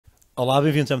Olá,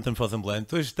 bem-vindos à Metamorfose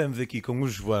Ambulante. Hoje estamos aqui com o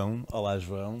João. Olá,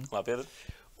 João. Olá, Pedro.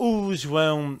 O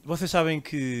João, vocês sabem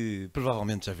que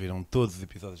provavelmente já viram todos os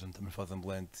episódios da Metamorfose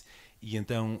Ambulante e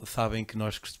então sabem que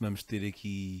nós costumamos ter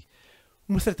aqui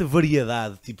uma certa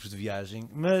variedade de tipos de viagem,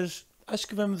 mas acho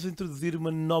que vamos introduzir uma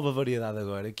nova variedade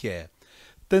agora, que é,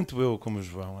 tanto eu como o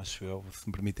João, acho eu, se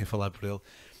me permitem falar por ele,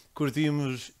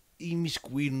 curtimos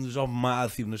imiscuir-nos ao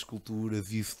máximo nas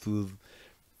culturas e isso tudo.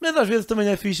 Mas às vezes também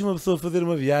é fixe uma pessoa fazer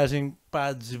uma viagem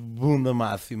para de bunda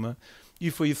máxima.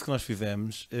 E foi isso que nós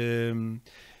fizemos.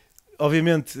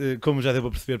 Obviamente, como já deu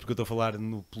para perceber, porque eu estou a falar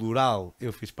no plural,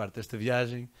 eu fiz parte desta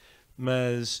viagem.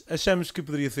 Mas achamos que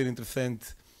poderia ser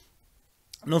interessante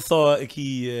não só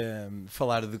aqui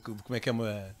falar de como é que é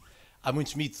uma... Há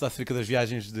muitos mitos acerca das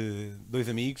viagens de dois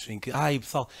amigos, em que,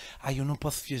 pessoal, eu não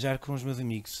posso viajar com os meus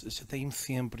amigos, chateio-me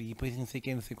sempre e depois não sei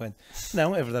quem, não sei quanto.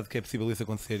 Não, é verdade que é possível isso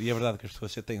acontecer e é verdade que as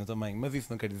pessoas chateiam também, mas isso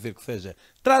não quer dizer que seja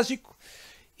trágico.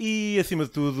 E, acima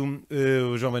de tudo,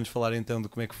 o João vai-nos falar então de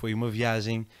como é que foi uma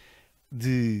viagem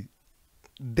de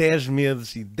 10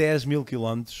 meses e 10 mil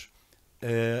quilómetros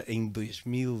em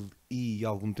 2000 e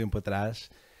algum tempo atrás,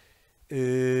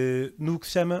 no que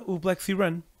se chama o Black Sea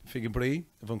Run. Fiquem por aí,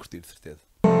 vão curtir, de certeza.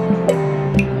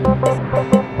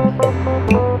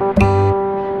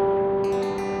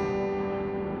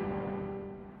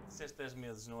 Disseste 10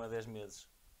 meses, não é 10 meses.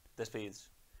 10 países.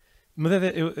 Mas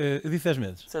eu disse 10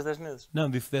 meses. Disseste 10 meses.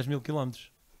 Não, disse 10 mil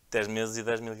quilómetros. 10 meses e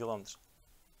 10 mil quilómetros.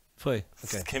 Foi?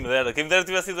 Ok. Quem me dera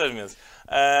tivesse sido 10 meses.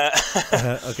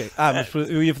 Ok. Mas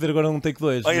eu ia fazer agora um take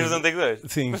 2. Olha, mas não tem que 2?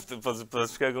 Sim. Mas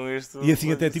podes ficar com isto. E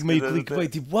assim até tipo meio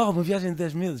clickbait, tipo, uau, uma viagem de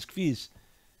 10 meses, que fiz.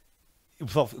 O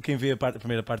pessoal, quem vê a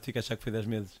primeira parte fica a achar que foi 10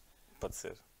 meses. Pode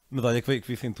ser. Mas olha que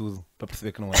vissem tudo, para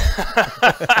perceber que não é.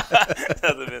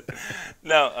 Exatamente.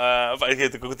 Não,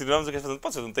 continuamos, eu quero fazer,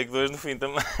 podes fazer um take 2 no fim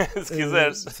também, se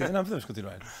quiseres. Sim, não, podemos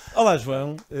continuar. Olá,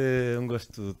 João, um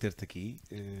gosto de ter-te aqui.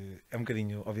 É um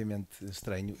bocadinho, obviamente,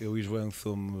 estranho. Eu e o João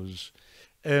somos...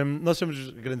 nós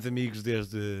somos grandes amigos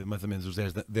desde mais ou menos os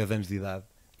 10 anos de idade.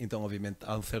 Então, obviamente,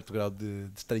 há um certo grau de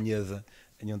estranheza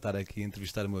em eu estar aqui a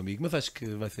entrevistar o meu amigo. Mas acho que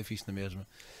vai ser fixe na mesma.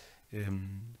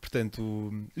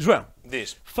 Portanto, João,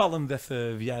 Diz. Fala-me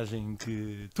dessa viagem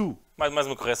que tu... Mais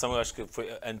uma correção, eu acho que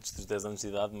foi antes dos 10 anos de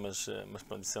idade, mas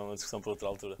pronto, isso é uma discussão para outra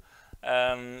altura.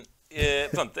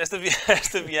 Pronto,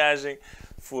 esta viagem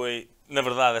foi... Na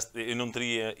verdade, eu não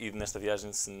teria ido nesta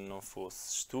viagem se não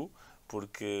fosses tu,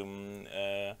 porque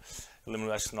eu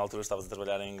lembro, acho que na altura estavas a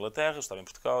trabalhar em Inglaterra, eu estava em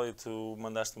Portugal e tu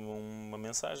mandaste-me uma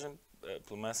mensagem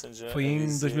pelo Messenger. Foi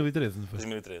em 2013, não foi?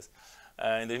 2013.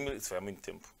 Isso foi há muito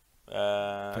tempo.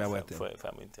 Foi há muito tempo. Foi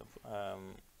há muito tempo.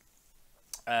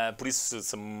 Por isso,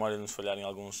 se a memória nos falhar em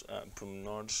alguns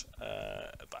pormenores,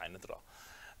 é natural.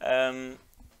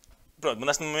 Pronto,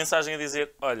 mandaste-me uma mensagem a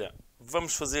dizer, olha,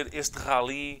 vamos fazer este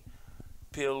rally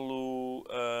pelo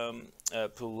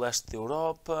leste da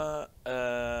Europa,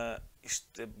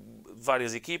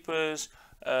 várias equipas,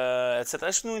 etc.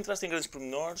 Acho que não entraste em grandes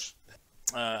pormenores,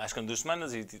 acho que eram 2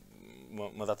 semanas e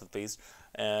uma data de países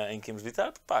em que íamos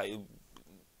visitar.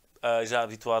 Já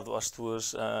habituado às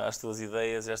tuas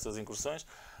ideias e às tuas incursões,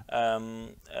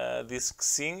 disse que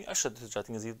sim. Acho que já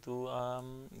tinhas ido,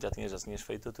 já tinhas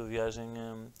feito a tua viagem,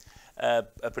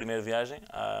 a primeira viagem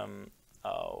à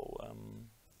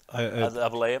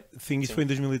Baleia. Sim, isso foi em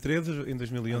 2013, em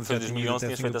 2011 Foi em já 2011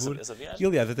 tinha tinhas ido feito essa viagem. E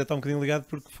aliás, até está um bocadinho ligado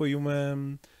porque foi uma...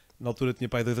 Na altura tinha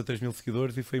 2 ou 3 mil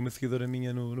seguidores e foi uma seguidora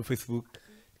minha no Facebook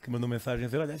que mandou mensagem a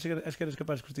dizer, olha, acho que eras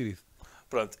capaz de curtir isso.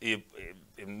 Pronto, eu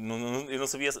não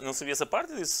sabia essa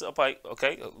parte e disse,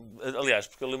 ok. Aliás,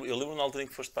 porque eu lembro na altura em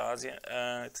que foste para a Ásia,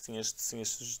 tu tinhas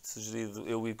sugerido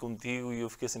eu ir contigo e eu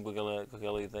fiquei sempre com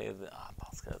aquela ideia de,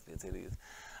 se calhar devia ter ido.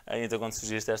 Então quando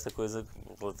sugeriste esta coisa,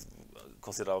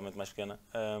 consideravelmente mais pequena,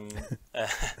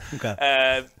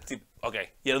 tipo, ok,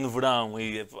 e era no verão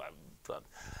e pronto.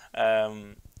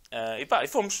 E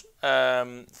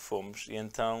fomos. E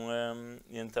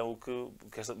então o que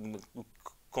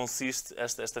consiste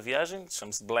esta viagem,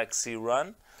 chama-se Black Sea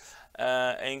Run,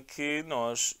 em que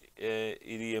nós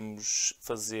iríamos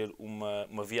fazer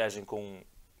uma viagem com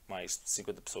mais de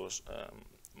 50 pessoas,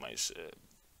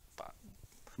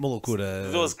 uma loucura.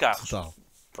 12 carros. Total.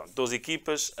 Pronto, 12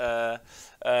 equipas,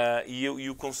 e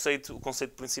o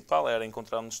conceito principal era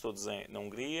encontrarmos todos na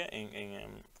Hungria,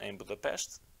 em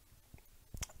Budapeste.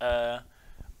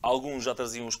 Alguns já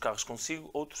traziam os carros consigo,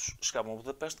 outros chegavam a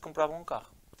Budapeste e compravam um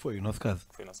carro. Foi o nosso caso.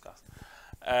 Foi o nosso caso.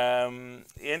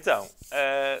 E então,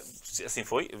 assim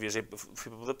foi, eu viajei,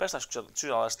 fui para Budapeste, acho que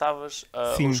já lá estavas,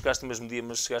 ou chegaste no mesmo dia,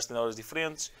 mas chegaste em horas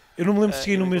diferentes. Eu não me lembro se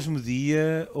cheguei no mesmo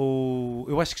dia, ou...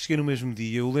 Eu acho que cheguei no mesmo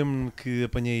dia. Eu lembro-me que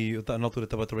apanhei... Na altura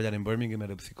estava a trabalhar em Birmingham,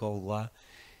 era psicólogo lá,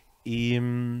 e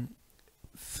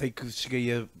sei que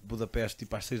cheguei a Budapeste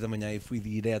tipo às 6 da manhã e fui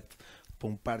direto para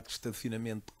um parque de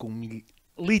estacionamento com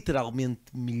literalmente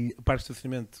parque de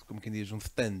estacionamento, como quem diz, um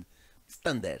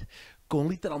stander, com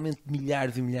literalmente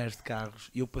milhares e milhares de carros,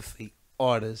 e eu passei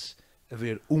horas a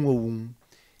ver um a um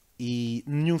e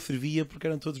nenhum servia porque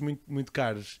eram todos muito, muito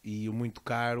caros, e o muito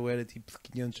caro era tipo de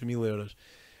 500 a 1000 euros.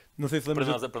 Não sei se lembras...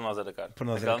 Para nós era caro. Para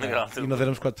nós era caro. E nós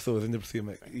éramos 4 pessoas ainda por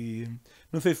cima. E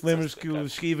não sei se lembras que eu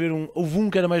cheguei a ver houve um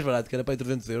que era mais barato, que era para aí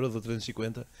 300 euros ou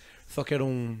 350, só que era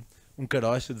um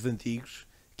carocha dos antigos,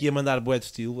 que ia mandar bué de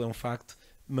estilo, é um facto,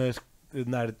 mas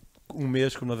andar um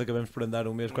mês, como nós acabamos por andar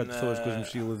um mês, 4 pessoas com as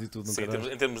mochilas e tudo. Sim,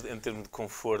 em termos de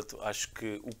conforto, acho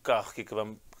que o carro que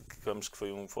acabamos que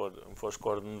foi um Ford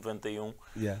Escort de 91.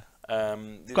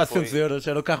 400 euros,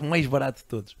 era o carro mais barato de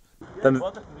todos.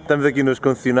 Estamos aqui nos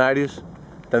concessionários,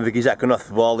 estamos aqui já com o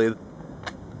nosso bólido,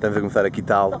 estamos a começar aqui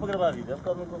tal. Dá para gravar a vida,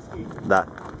 porque não consegui. Dá.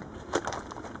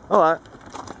 Olá.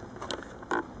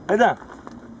 Dá.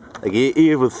 Aqui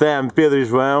Ivo, Sam, Pedro e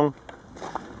João.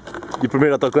 E o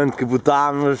primeiro autocolante que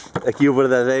botámos, aqui o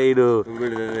verdadeiro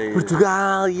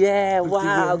Portugal, yeah,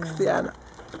 uau, que cena!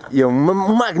 E é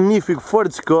um magnífico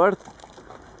Ford Escort.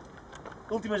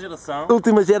 Última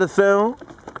geração,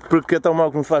 porque é tão mau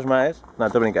que não se faz mais. Não,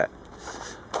 estou a brincar.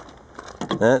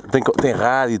 Tem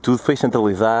rádio e tudo, foi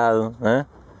centralizado.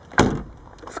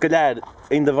 Se calhar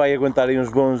ainda vai aguentar aí uns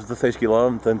bons 16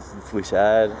 km antes de se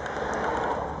lixar.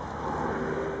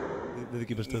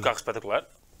 Um carro espetacular.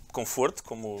 Conforto,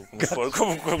 como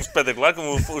espetacular,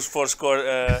 como os Ford Escort,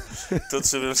 todos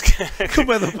sabemos que...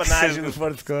 Como é do panagem do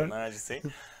Ford Escort. Sim.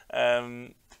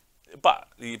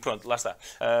 E pronto, lá está.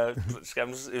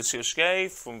 Eu cheguei,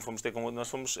 fomos ter com...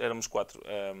 éramos 4,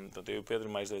 portanto, eu e o Pedro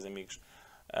e mais 2 amigos.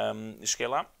 Cheguei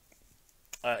lá,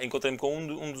 encontrei-me com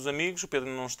um dos amigos, o Pedro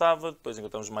não estava, depois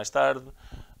encontramos mais tarde.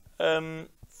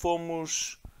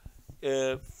 Fomos,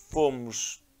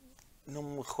 não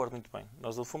me recordo muito bem,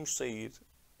 nós fomos sair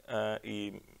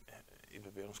e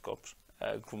beber uns copos,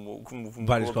 como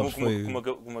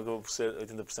acabou por ser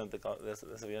 80%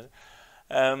 dessa viagem.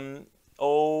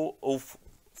 Ou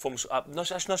fomos...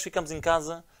 acho que nós ficámos em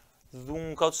casa de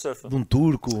um couchsurfer. De um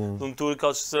turco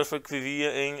couchsurfer que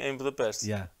vivia em Budapeste.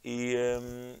 Yeah.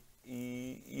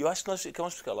 E eu acho que nós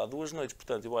acabamos de ficar lá 2 noites.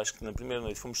 Portanto, eu acho que na primeira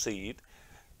noite fomos sair.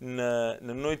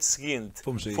 Na noite seguinte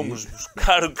fomos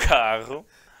buscar o carro.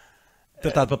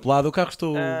 Tratado papelado, o carro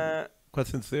custou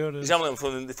 400 euros. Já me lembro,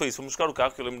 foi isso, fomos buscar o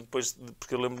carro, que eu lembro depois,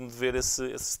 porque eu lembro-me de ver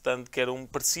esse stand que era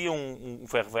parecia um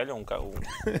ferro velho, um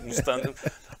stand.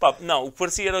 Não, o que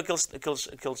parecia eram aqueles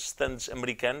stands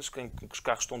americanos, em que os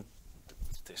carros estão,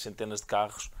 tem centenas de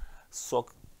carros, só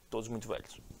que todos muito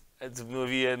velhos.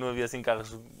 Não havia assim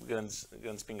carros grandes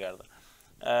espingarda.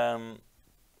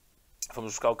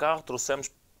 Fomos buscar o carro,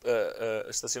 trouxemos,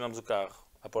 estacionamos o carro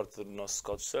à porta do nosso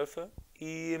couchsurfer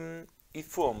e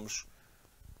fomos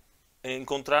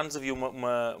encontrar-nos. Havia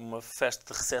uma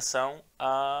festa de recepção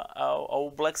ao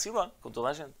Black Sea Run, com toda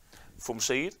a gente. Fomos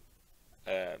sair,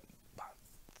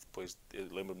 depois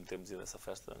lembro-me de termos ido a essa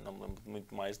festa, não me lembro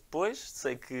muito mais depois.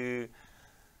 Sei que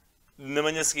na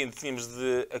manhã seguinte tínhamos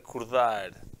de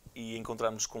acordar e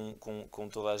encontrarmos com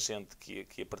toda a gente que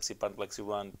ia participar do Black Sea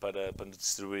Run para nos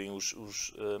distribuírem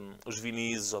os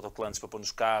vinis, os autocolantes para pôr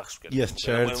nos carros. E as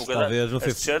t-shirts, talvez, não sei.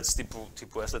 As t-shirts,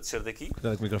 tipo esta t-shirt aqui.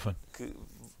 Cuidado com o microfone. Que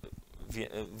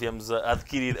viemos a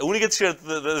adquirir. A única t-shirt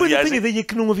da viagem... Eu tenho a ideia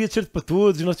que não havia t-shirt para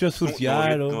todos e nós tivemos de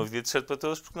sortear. Não havia t-shirt para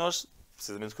todos porque nós,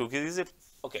 precisamente o que eu queria dizer...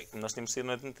 Ok, como nós tínhamos saído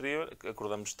na noite anterior,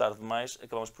 acordamos tarde demais,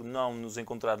 acabamos por não nos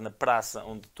encontrar na praça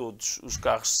onde todos os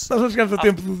carros... Nós não chegámos a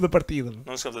tempo da partida.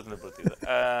 Não chegámos a tempo da partida.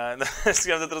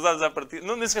 Chegámos atrasados à partida.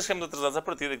 Não, nem sequer chegámos atrasados à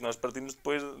partida, que nós partimos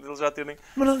depois deles já terem...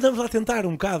 Mas nós andamos lá a tentar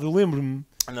um bocado, eu lembro-me.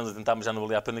 Andamos a tentar, mas já não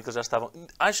valia a pena que eles já estavam...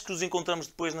 Acho que os encontramos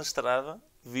depois na estrada,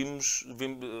 vimos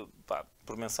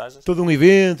por mensagens. Todo um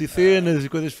evento e cenas e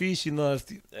coisas fixe e nós...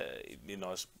 E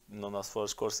nós, no nosso Ford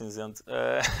Escort cinzento...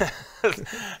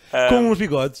 Com uns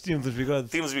bigodes, tínhamos os bigodes.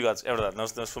 Tínhamos bigodes, é verdade.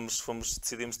 Nós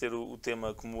decidimos ter o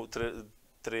tema como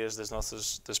 3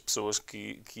 das pessoas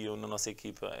que iam na nossa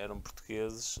equipa eram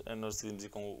portugueses. Nós decidimos ir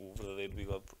com o verdadeiro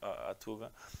bigode à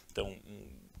tuga. Então, um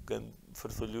grande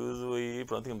farfalhudo e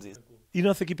pronto, tínhamos isso. E a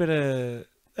nossa equipa era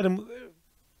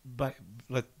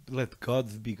Let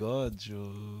God's Bigodes?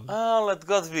 Ou... Let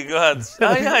God's Bigodes.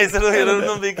 Isso era o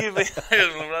nome da equipa.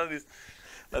 Eu não lembrava disso.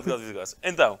 Let God's Bigodes.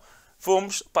 Então,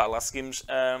 Fomos, pá, lá seguimos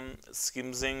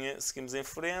em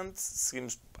frente,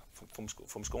 pá,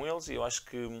 fomos com eles e eu acho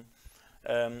que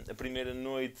a primeira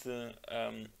noite,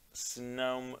 se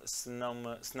não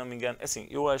me engano, assim,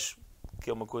 eu acho que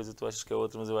é uma coisa, tu achas que é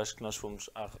outra, mas eu acho que nós fomos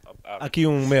Há aqui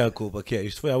um meia-culpa, que é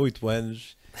isto foi há 8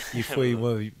 anos e foi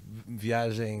uma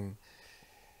viagem...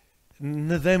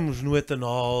 Nadamos no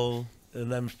etanol,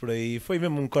 andamos por aí, foi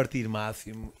mesmo um corte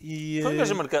máximo. E, foi uma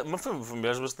viagem marcante, mas foi uma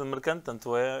viagem bastante marcante,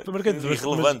 tanto é foi marcante,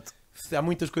 irrelevante. Mas há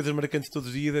muitas coisas marcantes todos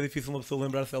os dias, é difícil uma pessoa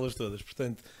lembrar-se delas todas.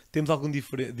 Portanto, temos algum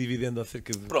dividendo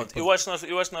acerca de... Pronto, eu acho que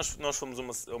nós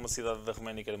fomos a uma cidade da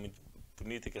Roménia que era muito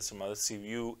bonita, que é chamada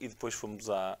Sibiu, e depois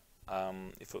fomos à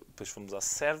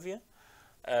Sérvia,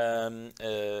 a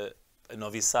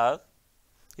Novi Sad,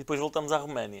 e depois voltamos à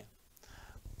Roménia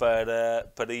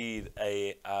para ir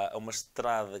a uma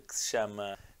estrada que se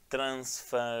chama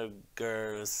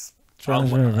Transfagers,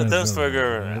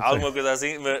 alguma coisa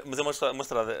assim, mas é uma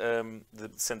estrada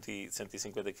de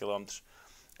 150 km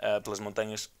pelas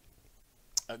montanhas,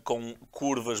 com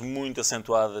curvas muito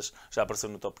acentuadas, já apareceu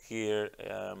no Top Gear,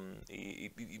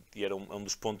 e era um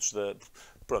dos pontos da...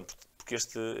 Pronto, porque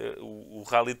o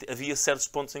rally havia certos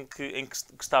pontos em que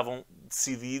estavam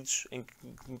decididos,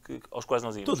 aos quais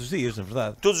nós íamos. Todos os dias, na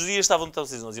verdade. Todos os dias estavam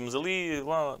decididos. Nós íamos ali,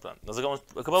 pronto, nós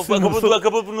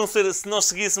acabou por não ser, se nós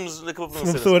seguíssemos, acabou por não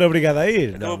ser. Uma pessoa era obrigada a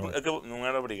ir. Não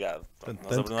era obrigado.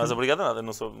 Pronto, não és obrigado a nada,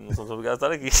 não somos obrigados a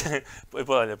estar aqui.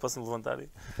 Olha, posso-me levantar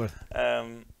aí.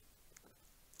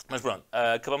 Mas pronto,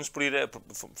 acabamos por ir,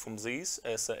 fomos a isso,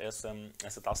 essa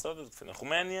tal estrada, que foi na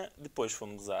Roménia, depois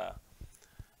fomos à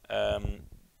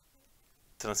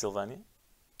Transilvânia.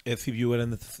 Sibiu era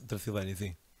na Transilvânia,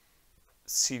 sim.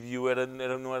 Sibiu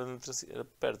não era era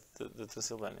perto da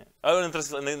Transilvânia. Era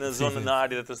na zona, na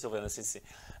área da Transilvânia, sim.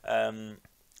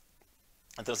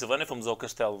 A Transilvânia, fomos ao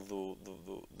castelo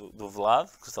do Vlad,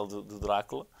 o castelo do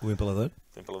Drácula. O Empalador,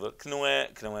 que não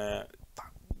é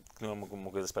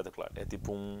uma coisa espetacular. É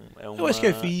tipo eu acho que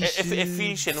é fixe. É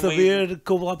fixe. Saber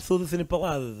que houve lá pessoas a serem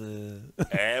empaladas.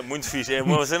 É muito fixe. É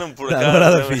uma cena por acaso. Não é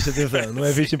nada fixe, atenção. Não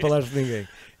é fixe empaladas de ninguém.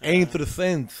 É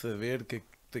interessante saber que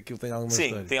aquilo tem alguma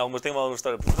história. Sim, tem alguma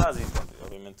história por trás. E,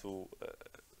 obviamente,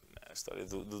 a história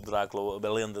do Drácula,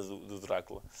 a lenda do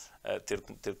Drácula, ter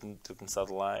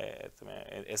começado lá também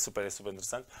é super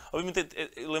interessante. Obviamente,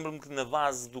 eu lembro-me que na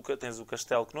base tens o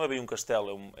castelo, que não é bem um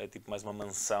castelo, é tipo mais uma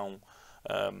mansão,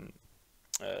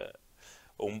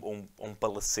 ou um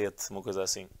palacete, uma coisa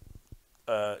assim.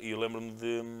 E eu lembro-me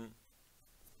que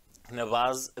na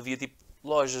base havia tipo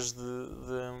lojas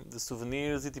de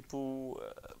souvenirs e tipo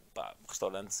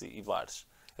restaurantes e bares.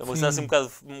 É uma cena assim um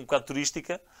bocado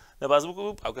turística. Na base,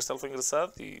 o castelo foi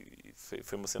engraçado e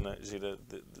foi uma cena gira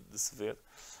de se ver.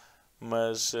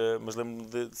 Mas lembro-me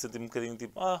de sentir-me um bocadinho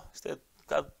tipo, isto é um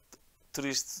bocado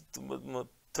uma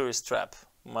tourist trap.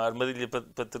 Uma armadilha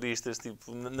para turistas,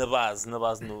 tipo, na base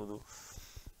do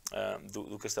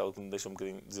castelo, que me deixou um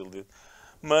bocadinho desiludido.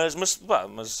 Mas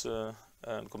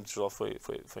como diz o João, foi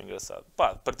engraçado.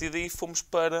 A partir daí fomos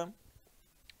para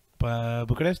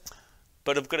Bucareste?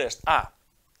 Para Bucareste.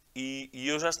 E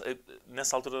eu já,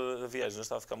 nessa altura da viagem, já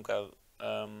estava a ficar um bocado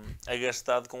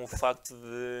agastado com o facto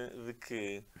de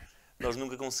que nós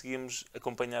nunca conseguimos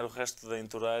acompanhar o resto da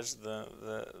entourage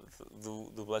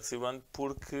do Black Sea Run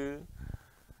porque...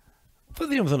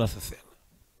 Fazíamos a nossa cena.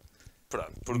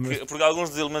 Pronto, porque alguns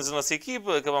dos elementos da nossa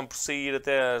equipa acabam por sair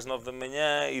até às 9 da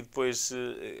manhã e depois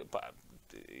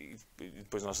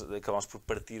nós acabamos por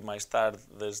partir mais tarde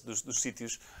dos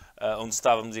sítios onde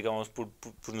estávamos e acabamos por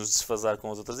nos desfasar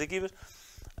com as outras equipas.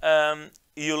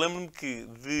 E eu lembro-me que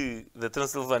da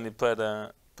Transilvânia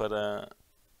para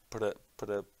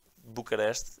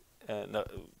Bucareste, na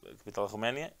capital da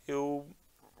Roménia, eu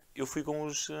fui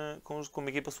com uma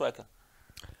equipa sueca.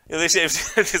 Eu deixei eu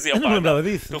não me lembrava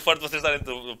disso. Estou farto de vocês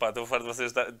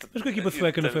estarem. Mas com a equipa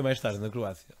sueca não foi mais tarde na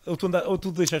Croácia? Ou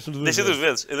tu deixaste-nos duas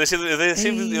vezes? Deixei duas vezes.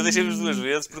 Eu deixei-vos 2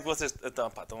 vezes porque vocês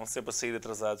estavam sempre a sair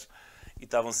atrasados e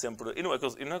estavam sempre. E não é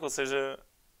que eu seja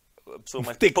a pessoa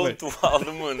mais pontual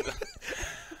do mundo.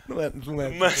 Não é.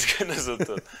 Mas que não sou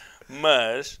todo.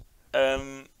 Mas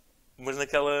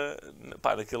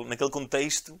naquele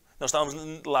contexto, nós estávamos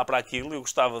lá para aquilo, eu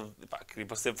gostava, queria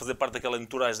fazer parte daquela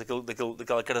entourage,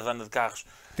 daquela caravana de carros.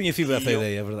 Tinha sido essa a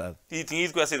ideia, é verdade. E tinha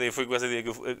ido com essa ideia, foi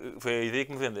a ideia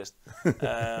que me vendeste.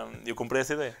 Eu comprei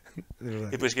essa ideia. É verdade.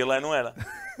 E depois cheguei lá e não era.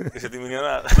 Eu já tinha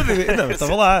enganado. Não,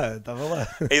 estava lá.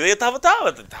 A ideia estava,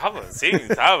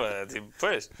 tipo,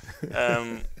 pois.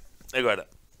 Agora,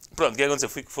 pronto, o que aconteceu?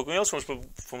 Fui com eles,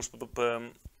 fomos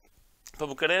para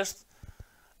Bucareste.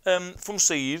 Fomos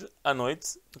sair à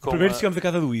noite. Primeiro chegamos à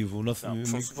casa do Ivo.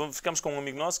 Ficámos com um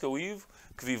amigo nosso, que é o Ivo,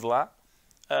 que vive lá.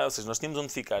 Ou seja, nós tínhamos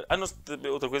onde ficar.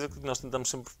 Outra coisa é que nós tentamos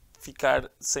sempre ficar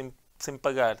sem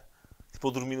pagar. Tipo,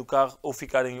 ou dormir no carro, ou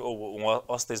ficar em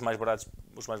hostels mais baratos,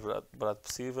 os mais barato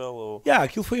possível. Ou...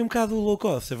 Aquilo foi um bocado low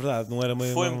cost, é verdade. Não era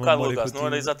foi um bocado low cost, não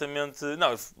era exatamente...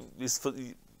 Não, isso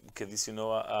foi, que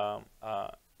adicionou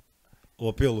o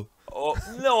apelo.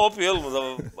 Não ao apelo,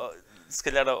 mas se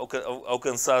calhar ao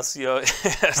cansaço e às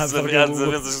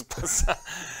desavenças de passar.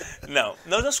 Não,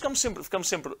 nós ficamos sempre...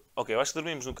 Ok, eu acho que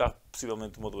dormimos no carro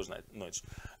possivelmente 1 ou 2 noites.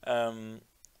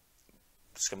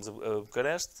 Chegamos a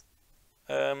Bucareste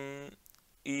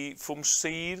e fomos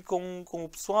sair com o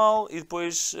pessoal e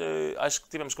depois acho que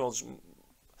tivemos com eles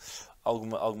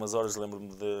algumas horas. Lembro-me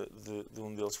de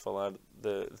um deles falar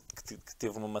que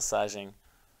teve uma massagem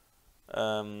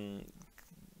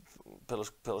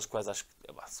pelas quais acho que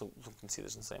são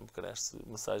conhecidas, não sei, em Bucareste,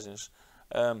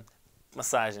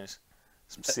 massagens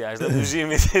especiais da Gym,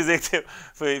 que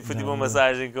foi tipo uma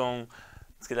massagem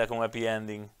se calhar com um happy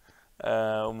ending,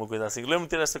 uma coisa assim. Lembro-me de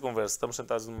ter esta conversa, estamos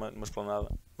sentados numa esplanada,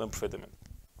 lembro perfeitamente.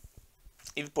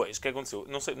 E depois, o que aconteceu?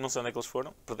 Não sei onde é que eles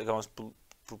foram, acabámos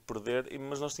por perder,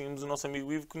 mas nós tínhamos o nosso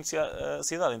amigo Ivo que conhecia a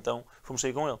cidade, então fomos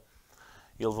sair com ele.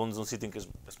 E ele levou-nos a um sítio em que as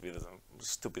bebidas eram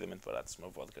estupidamente baratas. Uma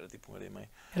vodka era tipo 1,5€.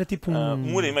 Era tipo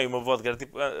 €1,5€, uma vodka era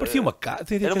tipo... parecia uma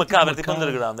casa. Era uma cava, era tipo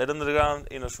underground. Era underground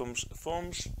e nós fomos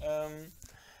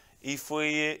e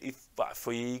foi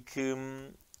aí que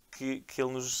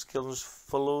ele nos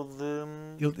falou de...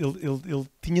 Ele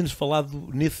tinha-nos falado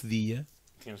nesse dia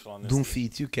de um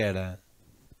sítio que era...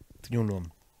 Tinha um nome,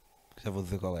 que já vou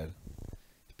dizer qual era.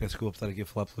 Peço desculpa por estar aqui a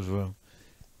falar pelo João.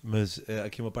 Mas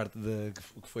aqui uma parte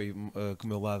que foi do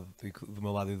meu lado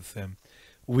e do Sam.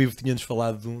 O Ivo tinha-nos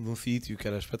falado de um sítio que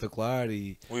era espetacular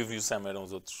e... O Ivo e o Sam eram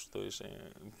os outros dois.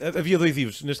 Havia 2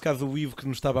 Ivos. Neste caso o Ivo que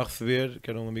nos estava a receber,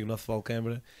 que era um amigo nosso de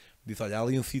Alcâmara, disse, olha, há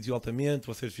ali um sítio altamente,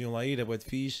 vocês vinham lá ir, é bué de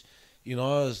fixe. E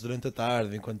nós, durante a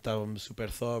tarde, enquanto estávamos super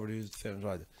sóbrios, dissemos,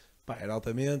 olha, pá, era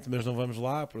altamente, mas não vamos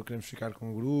lá porque queremos ficar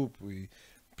com o grupo e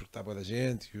porque está bué da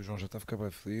gente e o João já está a ficar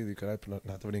bem feliz e caralho,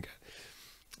 não, estou a brincar.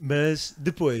 Mas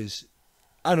depois,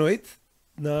 à noite,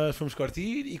 nós fomos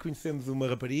curtir e conhecemos uma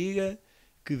rapariga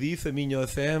que disse a mim e ao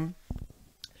Sam,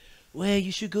 well,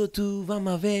 you should go to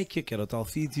Vamavecchia, que era o tal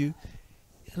sítio.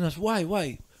 E nós, why?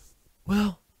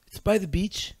 Well, it's by the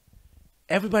beach,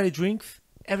 everybody drinks,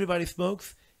 everybody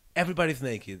smokes, everybody's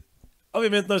naked.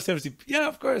 Obviamente nós dissemos tipo, yeah,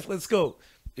 of course, let's go.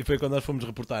 E foi quando nós fomos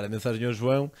reportar a mensagem ao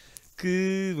João,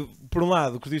 que por um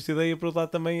lado curtiste a ideia, por outro lado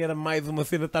também era mais uma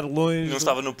cena de estar longe. Não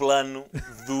estava no plano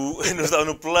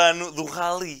do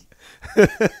rally.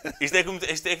 Isto é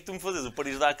que tu me fazes o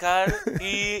Paris-Dakar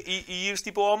e ires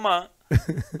tipo ao Oman,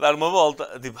 dar uma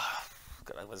volta. Tipo,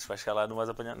 caralho, mas vais chegar lá, não vais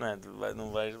apanhar,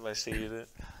 não vais sair.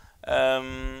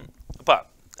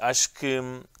 Acho que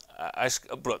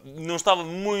pronto, não estava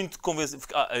muito convencido.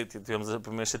 Tivemos a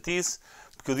primeira chatice.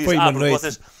 Porque eu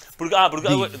disse,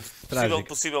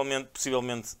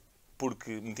 possivelmente porque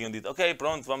me tinham dito, ok,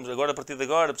 pronto, vamos agora, a partir de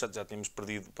agora, já tínhamos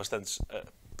perdido bastantes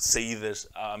saídas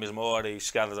à mesma hora e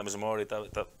chegadas à mesma hora e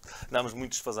andávamos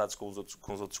muito desfasados com os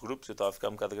outros grupos, eu estava a ficar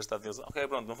um bocado gastado e eles, ok,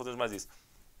 pronto, não fazemos mais isso.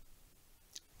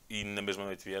 E na mesma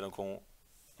noite vieram com,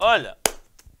 olha,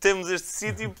 temos este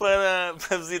sítio para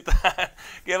visitar,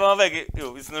 que é bom ver que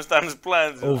isso não está nos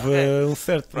planos. Houve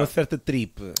uma certa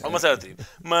trip. Uma certa trip.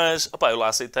 Mas, eu lá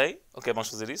aceitei, ok, vamos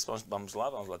fazer isso, vamos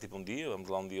lá tipo um dia ou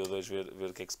 2 ver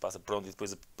o que é que se passa, pronto, e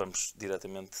depois vamos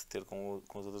diretamente ter com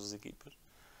as outras equipas.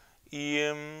 E,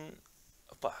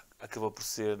 acabou por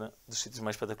ser dos sítios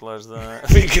mais espetaculares da...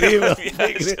 Foi incrível!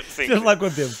 Estivemos lá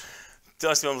quanto tempo?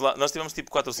 Nós tivemos tipo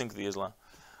 4 ou 5 dias lá.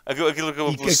 Aquilo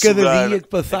acabou por sugar, cada dia que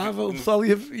passava o pessoal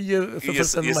ia se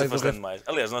afastando mais.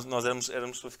 Aliás, nós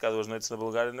éramos para ficar 2 noites na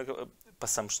Bulgária,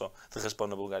 passamos só de raspão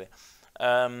na Bulgária.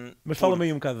 Mas fala-me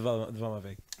aí um bocado de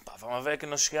Vamavecchia. Vamavecchia,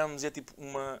 nós chegamos e é tipo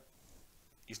uma...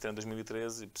 Isto é em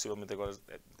 2013 e possivelmente agora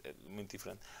é muito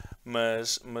diferente.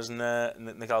 Mas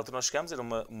naquela altura nós chegamos, era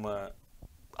uma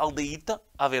aldeíta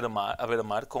à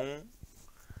beira-mar com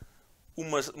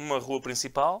uma rua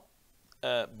principal,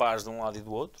 bares de um lado e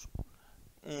do outro,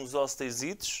 uns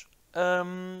hostelzitos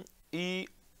e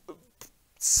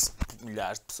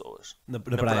milhares de pessoas na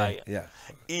praia. Yeah.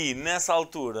 E nessa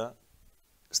altura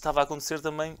estava a acontecer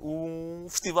também um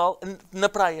festival na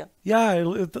praia.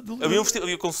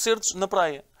 Havia concertos na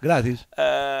praia. Grátis?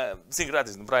 Sim,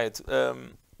 grátis, na praia.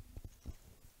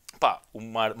 O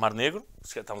Mar Negro,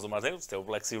 estávamos ao Mar Negro, isto é o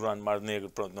Black Sea Run, Mar Negro,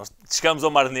 pronto, nós chegámos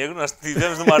ao Mar Negro, nós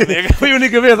estivemos no Mar Negro. Foi a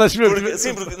única vez, acho que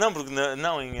sim, porque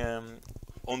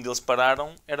onde eles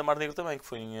pararam era Mar Negro também, que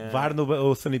foi em... Varno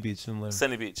ou Sunny Beach, não me lembro.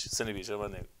 Sunny Beach, era Mar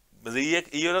Negro. Mas aí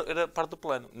era parte do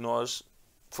plano. Nós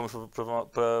fomos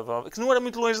que não era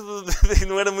muito longe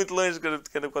não era muito longe,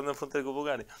 que era quando na fronteira com a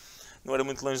Bulgária. Não era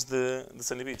muito longe de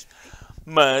Sunny Beach.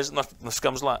 Mas nós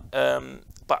ficámos lá.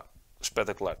 Pá,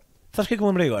 espetacular. Sabes o que é que eu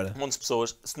lembrei agora? Um monte de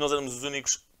pessoas. Se nós éramos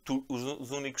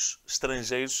os únicos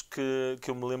estrangeiros que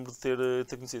eu me lembro de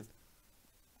ter conhecido.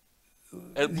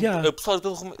 O pessoal de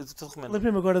todo romeno.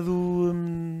 Lembrei-me agora do...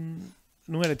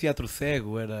 não era Teatro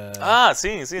Cego, era...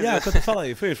 Sim. Quando eu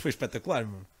falei, foi espetacular,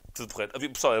 mano. Tudo correto. O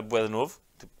pessoal era bué de novo.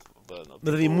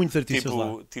 Mas havia muitos artistas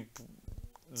lá. Tipo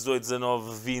 18,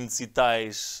 19, 20 e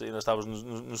tais. Ainda estávamos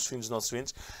nos fins dos nossos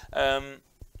 20.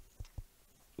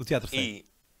 O Teatro Cego. E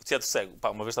o Teatro Cego. Pá,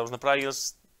 uma vez estávamos na praia e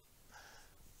eles...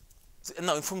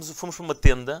 Não, fomos para uma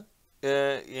tenda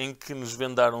em que nos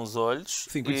vendaram os olhos.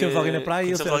 Sim, conhecemos alguém na praia e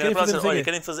eles disseram,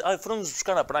 querem fazer... foram-nos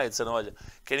buscar à praia, disseram, olha,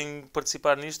 querem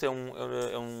participar nisto, é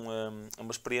uma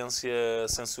experiência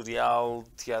sensorial,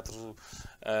 teatro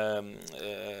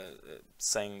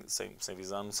sem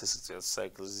visão, não sei se é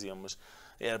cego que eles diziam, mas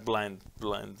é blind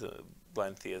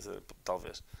theater,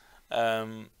 talvez.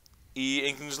 E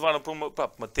em que nos levaram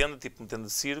para uma tenda, tipo uma tenda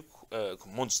de circo, com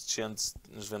montes de gente,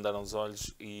 nos vendaram os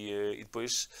olhos e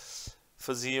depois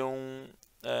faziam...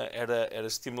 era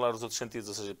estimular os outros sentidos,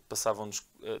 ou seja, passavam-nos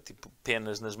tipo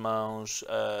penas nas mãos,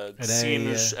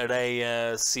 sinos,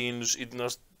 areia, sinos, e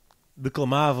nós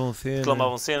declamavam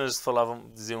cenas,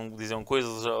 diziam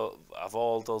coisas à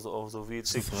volta, aos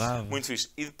ouvidos, muito fixe.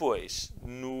 E depois,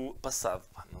 no passado,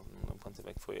 não quanto tempo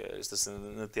é que foi esta cena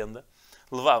na tenda,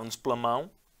 levavam-nos pela mão,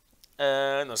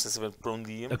 nós sem saber para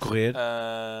onde íamos, a correr,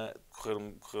 correr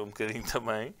um bocadinho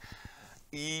também,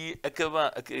 e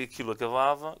aquilo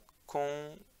acabava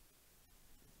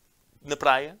na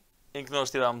praia, em que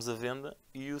nós tirámos a venda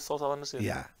e o sol estava a nascer.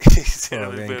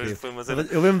 Foi uma cena,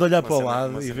 eu lembro de olhar para o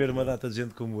lado e ver uma data de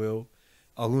gente como eu.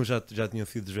 Alguns já tinham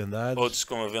sido desvendados, outros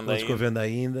com a venda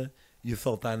ainda, e o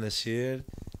sol está a nascer.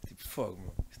 Tipo, fogo,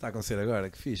 meu. Isto está a acontecer agora,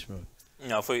 que fixe, meu.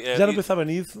 Já não pensava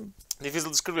nisso. Difícil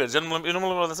de descrever, eu não me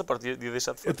lembro dessa parte, ia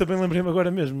deixar de fora. Eu também lembrei-me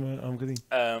agora mesmo, há um bocadinho.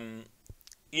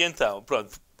 E então,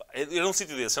 pronto, era um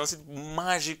sítio desse, era um sítio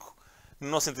mágico no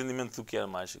nosso entendimento do que era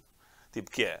mágico. Tipo,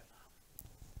 que é,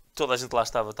 toda a gente lá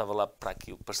estava lá para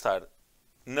aquilo, para estar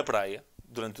na praia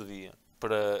durante o dia,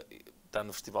 para estar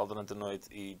no festival durante a noite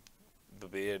e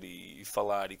beber e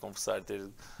falar e conversar e ter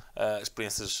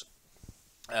experiências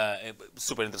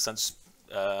super interessantes.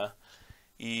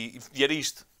 E era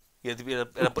isto.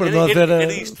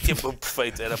 Era isto. Tipo,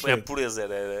 perfeito. Era pureza.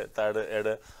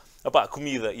 A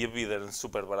comida e a bebida eram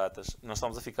super baratas. Nós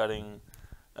estávamos a ficar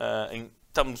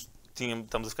estamos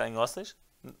a ficar em hostels,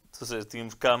 ou seja,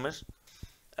 tínhamos camas,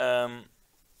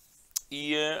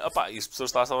 e as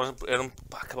pessoas lá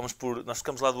nós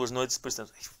ficamos lá 2 noites, depois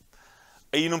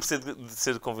aí não precisa de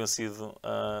ser convencido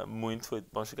muito,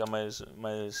 vamos ficar mais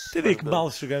Até que mal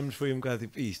chegamos foi um bocado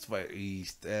tipo, isto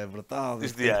é brutal.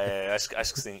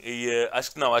 Acho que sim. E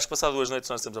acho que passado 2 noites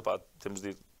nós temos de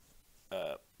ir,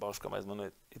 vamos ficar mais uma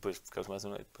noite, e depois ficamos mais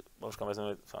uma noite, vamos ficar mais uma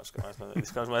noite, vamos ficar mais uma noite, e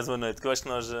ficamos mais uma noite, que eu acho que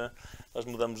nós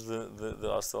mudamos de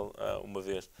hostel uma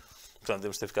vez. Portanto,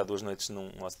 devemos ter ficado 2 noites num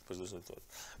hostel, depois 2 noites outro.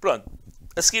 Pronto,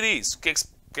 a seguir a isso, o que é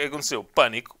que aconteceu?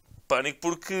 Pânico,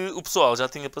 porque o pessoal já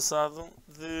tinha passado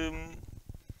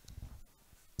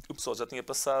já tinha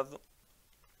passado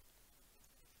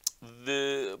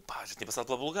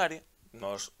pela Bulgária.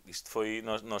 Nós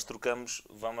trocamos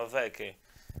Vama Veke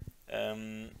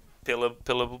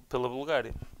pela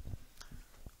Bulgária.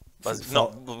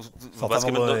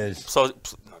 Basicamente, o pessoal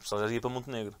já ia para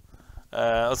Montenegro.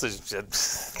 Ou seja, o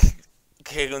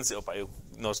que é que aconteceu?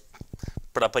 Nós,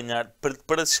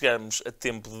 para chegarmos a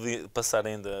tempo de passar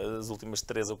ainda as últimas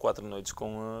 3 ou 4 noites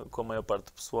com a maior parte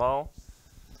do pessoal,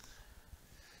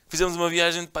 fizemos uma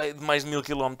viagem de mais de 1000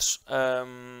 km,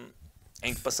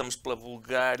 em que passamos pela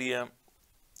Bulgária,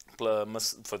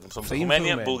 fomos a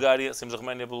Roménia, Bulgária, saímos da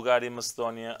Roménia, Bulgária,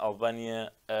 Macedónia,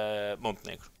 Albânia,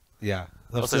 Montenegro.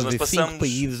 Ou seja, nós passamos 5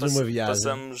 países numa viagem.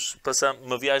 Passamos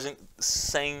uma viagem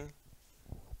sem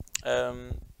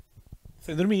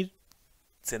dormir.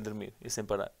 Sem dormir e sem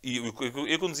parar. E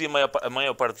eu conduzia a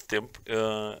maior parte do tempo.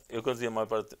 É verdade.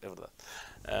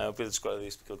 O Pedro discorda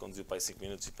disto porque ele conduziu para aí 5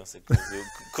 minutos e pensei que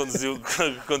conduziu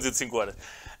de 5 horas.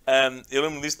 Eu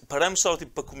lembro disto. Paramos só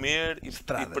tipo, para comer e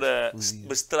para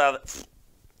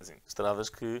estradas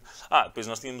que... depois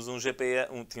nós tínhamos um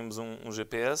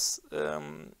GPS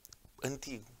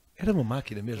antigo. Era uma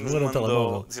máquina mesmo, não era um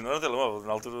telemóvel. Sim, não era um telemóvel.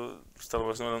 Na altura os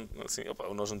telemóveis não eram assim.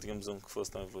 Nós não tínhamos um que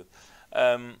fosse tão evoluído.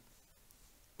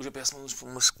 O GPS com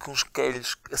uns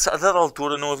queijos. A dada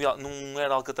altura não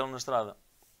era alcatrão na estrada.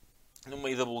 No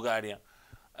meio da Bulgária.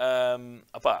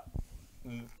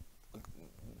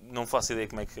 Não faço ideia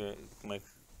como é que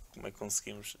como é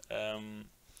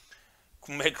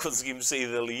que conseguimos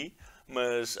sair dali,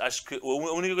 mas acho que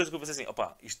a única coisa que eu pensei assim,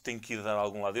 opá, isto tem que ir dar a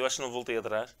algum lado. Eu acho que não voltei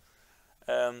atrás.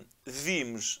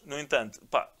 Vimos, no entanto,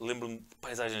 lembro-me de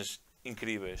paisagens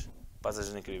incríveis.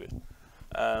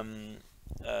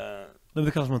 Lembro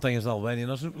daquelas montanhas da Albânia?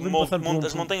 Nós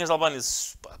As montanhas da Albânia,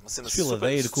 uma cena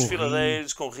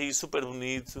desfiladeiros com rio, super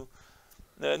bonito.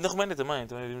 Na Roménia também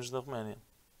vimos na Roménia.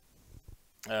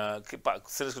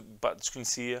 Cenas que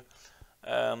desconhecia,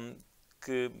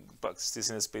 que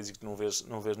existissem nesse país e que tu não vês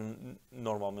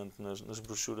normalmente nas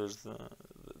brochuras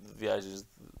de viagens, de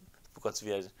pacotes de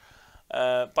viagens.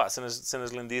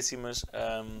 Cenas lindíssimas.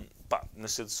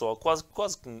 Nascer de sol, quase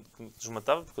que me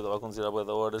desmatava, porque eu estava a conduzir à boia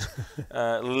da horas.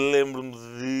 Lembro-me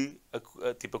de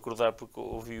acordar porque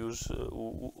ouvi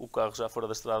o carro já fora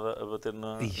da estrada a bater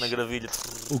na gravilha.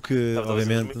 O que,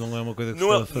 obviamente, não é uma coisa que se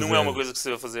deve fazer. Não é uma coisa que se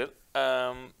deve fazer,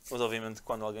 mas, obviamente,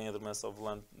 quando alguém adormece ao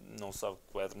volante, não sabe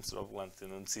que vai adormecer ao volante. Eu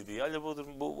não decidi, vou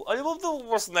dar o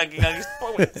vosso snacking,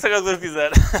 seja o que Deus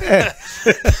quiser.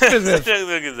 Seja o que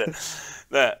Deus quiser.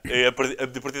 A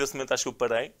partir desse momento acho que eu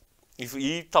parei.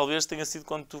 E talvez tenha sido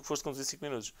quando tu foste conduzir 5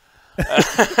 minutos.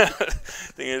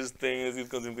 tenha sido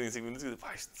conduzir um bocadinho 5 minutos e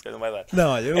isto se calhar não vai dar. Não,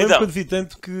 olha, eu lembro quando vi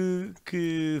tanto que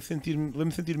lembro-me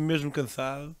de sentir-me mesmo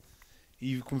cansado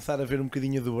e começar a ver um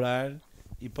bocadinho a dobrar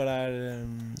e parar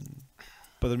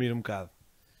para dormir um bocado.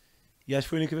 E acho que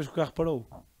foi a única vez que o carro parou.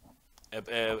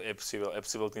 É possível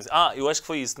que tenha sido. Eu acho que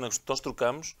foi isso. Nós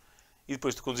trocamos. E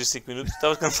depois tu conduziste 5 minutos e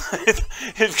estavas cansado.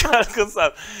 E ficavas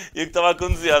cansado. E eu que estava a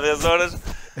conduzir há 10 horas.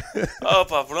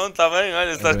 Pronto, está bem,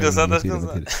 olha, estás cansado, estás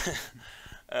cansado.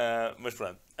 Mas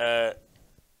pronto.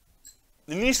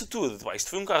 Nisto tudo, isto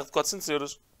foi um carro de 400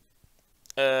 euros.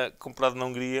 Comprado na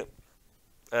Hungria.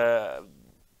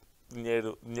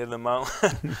 Dinheiro na mão.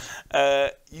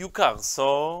 E o carro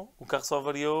só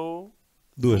variou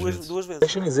duas vezes.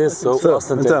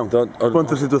 Então, ponto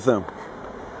da situação.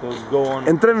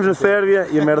 Entramos na Sérvia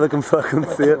e a merda começou a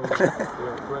acontecer.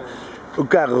 O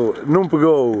carro não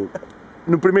pegou.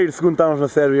 No primeiro e segundo estávamos na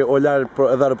Sérvia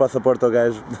a dar o passaporte ao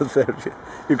gajo da Sérvia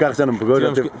e o carro já não pegou.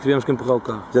 Tivemos que empurrar o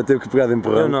carro. Já teve que pegar de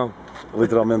empurrão. Eu não.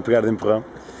 Literalmente pegar de empurrão.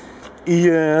 E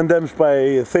andamos para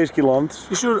aí 6 km.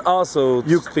 You should also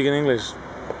speak in English.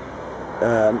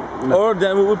 Or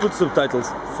then we will put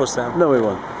subtitles for Sam. Não, we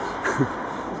won't.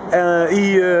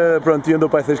 Pronto, e andou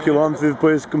para aí 6 km e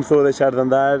depois começou a deixar de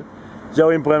andar. Já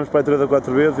o empurramos para aí 3 ou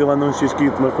 4 vezes, ele anda um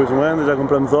xisquito, mas depois não anda, já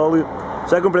compramos óleo,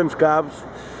 já compramos cabos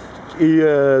e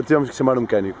tivemos que chamar um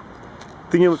mecânico.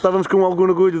 Estávamos com algum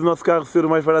orgulho do nosso carro ser o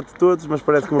mais barato de todos, mas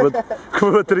parece que uma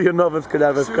bateria nova se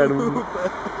calhar vai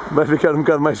ficar um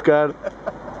bocado mais caro.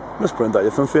 Mas pronto,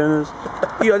 olha, são cenas.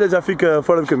 E olha, já fica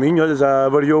fora do caminho, olha, já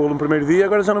variou no primeiro dia,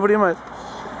 agora já não varia mais.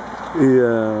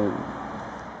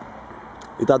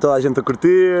 E está toda a gente a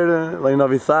curtir, lá em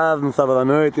Novi Sad, no sábado à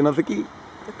noite, e nós aqui,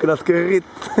 com o nosso carrito,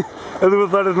 a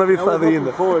 2 horas de Novi Sad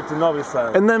ainda. Forward to Novi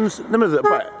Sad. Andamos, não, mas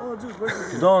pá.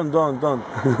 Don't.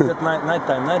 It's at night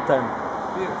time.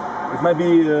 It might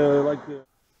be like...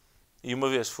 E uma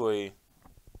vez foi...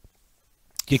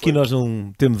 Que aqui nós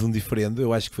não temos um diferente,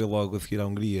 eu acho que foi logo a seguir à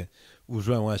Hungria. O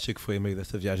João acha que foi a meio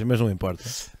desta viagem, mas não importa.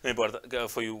 Não importa,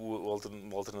 foi o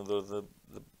alternador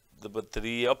da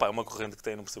bateria. É uma corrente que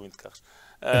tem, não percebo muito de carros.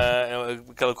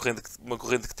 Uma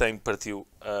corrente que tem partiu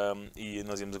e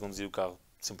nós íamos a conduzir o carro,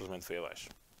 simplesmente foi abaixo.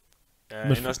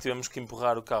 E nós tivemos que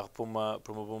empurrar o carro para uma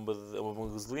bomba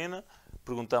de gasolina.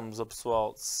 Perguntámos ao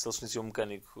pessoal se eles conheciam um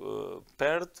mecânico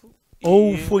perto.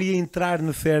 Ou foi a entrar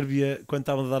na Sérvia quando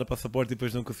estavam a dar o passaporte e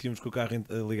depois não conseguimos com o carro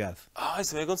ligado.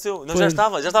 Isso também aconteceu. Não, já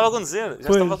estava a acontecer.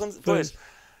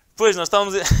 Pois, nós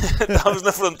estávamos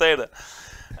na fronteira.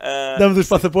 Damos os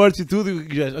passaportes e tudo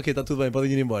e já, ok, está tudo bem,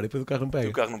 podem ir embora. E depois o carro não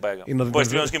pega. E depois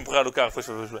tivemos que empurrar o carro.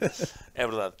 É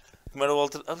verdade. Como era o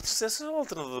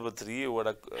alternador da bateria ou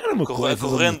era a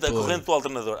corrente do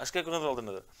alternador? Acho que é a corrente do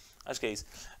alternador. Acho que é isso.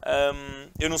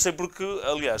 Eu não sei porque,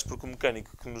 aliás, porque o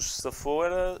mecânico que nos safou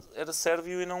era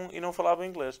sérvio e não falava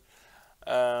inglês.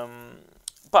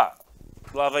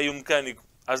 Lá veio um mecânico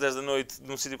às 10 da noite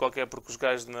num sítio qualquer porque os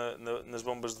gajos nas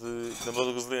bombas na bomba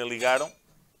de gasolina ligaram.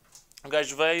 O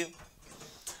gajo veio.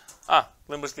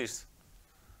 Lembras-te disto?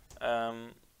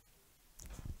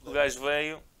 O gajo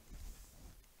veio.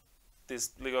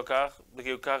 Disse, liga o carro.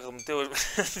 Liguei o carro, meteu as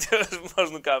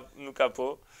mãos no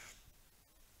capô.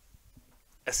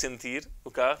 A sentir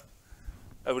o carro.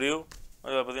 Abriu.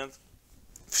 Olhou para dentro.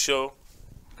 Fechou.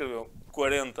 Escreveu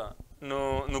 40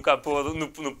 no capô,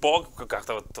 no pó. Porque o carro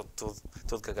estava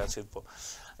todo cagado, cheio de pó.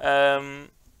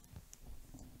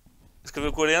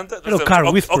 Escreveu 40. Era o car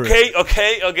whisperer.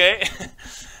 Ok.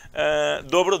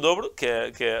 Dobro, que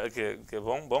é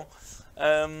bom.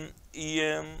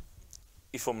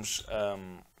 E fomos...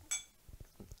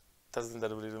 estás a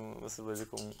tentar abrir uma cerveja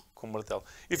com um martelo.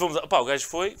 E fomos... o gajo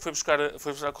foi buscar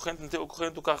a corrente, meteu a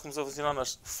corrente, o carro começou a funcionar,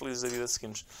 nós felizes da vida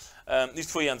seguimos.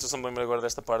 Isto foi antes, eu só me lembro agora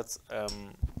desta parte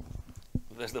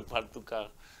do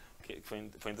carro, que foi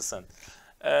interessante.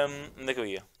 Onde é que eu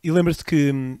ia? E lembras-te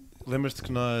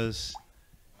que nós,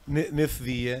 nesse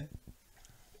dia,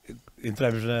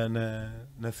 entramos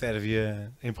na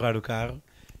Sérvia a empurrar o carro,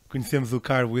 conhecemos o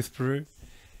Car Whisperer,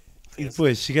 e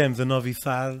depois chegamos a Novi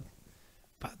Sad,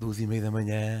 2h30 da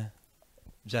manhã,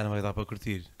 já não vai dar para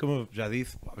curtir. Como eu já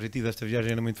disse, o objetivo desta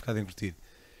viagem era muito focado em curtir.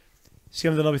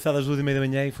 Chegamos a Novi Sad às 2h30 da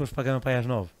manhã e fomos para a cama para aí às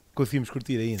 9. Conseguimos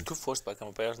curtir ainda. Tu foste para a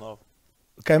cama para aí às 9.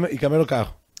 E câmara ao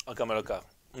carro. A câmara ao carro.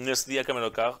 Nesse dia a câmara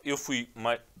ao carro, eu fui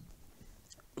mais...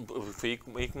 Foi aí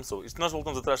que começou. Nós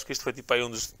voltamos atrás porque isto foi tipo aí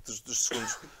um dos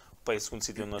segundos... o segundo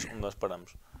sítio onde nós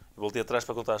paramos. Eu voltei atrás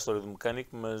para contar a história do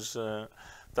mecânico, mas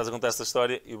estás a contar esta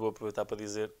história e eu vou aproveitar para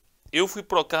dizer... Eu fui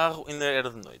para o carro, ainda era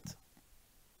de noite.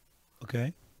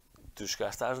 Ok. Tu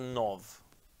chegaste às 9.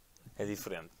 É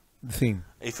diferente. Sim.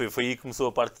 E foi aí que começou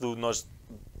a parte do nós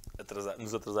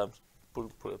nos atrasámos. Por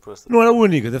esta... Não era o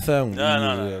único, atenção.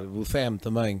 Não. O Sam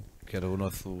também, que era o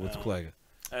nosso outro colega.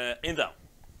 Então,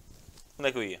 onde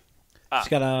é que eu ia?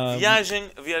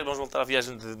 Viagem, vamos voltar à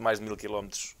viagem de mais de 1000 km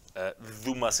de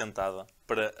uma assentada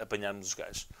para apanharmos os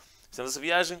gajos. Fizemos essa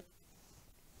viagem,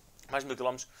 mais de 1000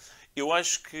 km. Eu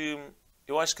acho que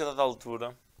a dada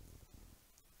altura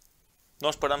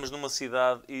nós paramos numa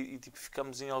cidade e tipo,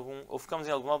 ficamos em algum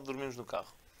lado e dormimos no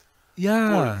carro.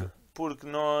 Porque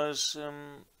nós...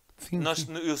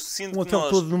 eu sinto um hotel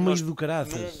todo no meio do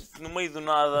caraças. No meio do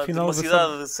nada, de uma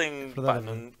cidade sem...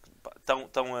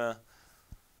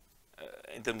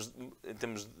 em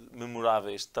termos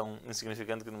memoráveis, tão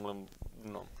insignificante que não me lembro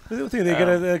do nome. Mas eu tenho a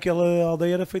ideia que aquela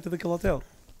aldeia era feita daquele hotel.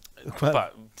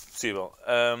 Possível.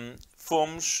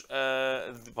 Fomos...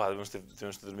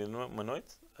 devemos ter dormido uma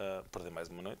noite. Perder mais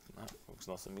uma noite, não é? Com os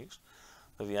nossos amigos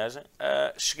da viagem.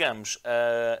 Chegamos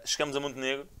a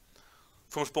Montenegro.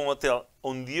 Fomos para um hotel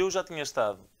onde eu já tinha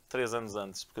estado 3 anos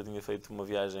antes, porque eu tinha feito uma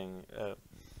viagem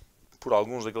por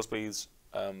alguns daqueles países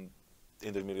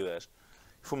em 2010.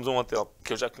 Fomos a um hotel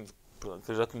que eu já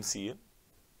conhecia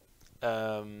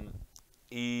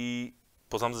e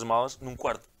pousámos as malas num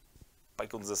quarto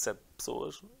com 17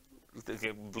 pessoas,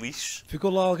 lixo.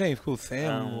 Ficou lá alguém? Ficou o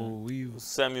Sam ou o Ivo? O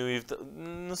Sam e o Ivo,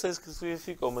 não sei se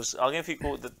ficou, mas alguém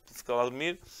ficou lá a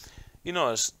dormir. E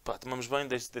nós, tomamos bem,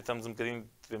 deitamos um bocadinho,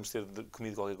 devemos ter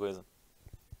comido qualquer coisa.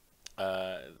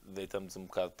 Deitamos um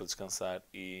bocado para descansar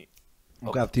e... Um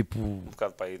bocado tipo... Um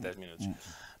bocado para aí 10 minutos,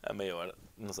 a meia hora,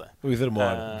 não sei. Uma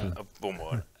hora. Uma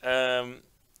hora.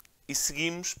 E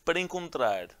seguimos para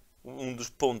encontrar um dos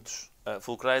pontos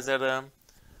fulcrais era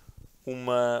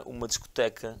uma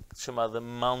discoteca chamada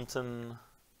Mountain...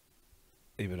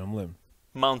 Eu não me lembro.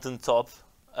 Mountain Top,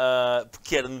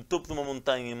 que era no topo de uma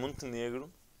montanha em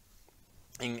Montenegro,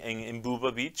 em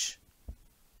Buba Beach.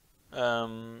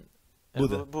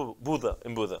 Buda.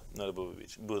 Em Buda, não era Buba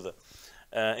Beach, Buda.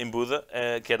 Em Buda,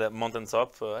 que era Mountain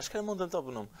Top, acho que era Mountain Top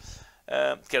o nome,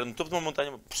 que era no topo de uma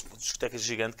montanha, uma discoteca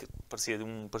gigante que parecia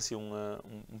um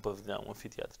pavilhão, um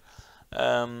anfiteatro.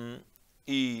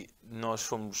 E nós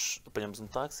apanhamos um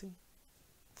táxi,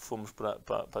 fomos para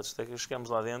a discoteca, chegamos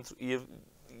lá dentro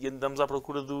e andamos à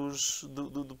procura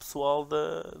do pessoal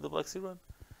da Black Sea Run.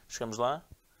 Chegamos lá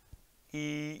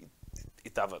e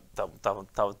estava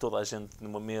toda a gente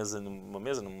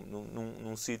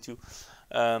num sítio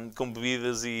com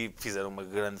bebidas e fizeram uma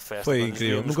grande festa. Foi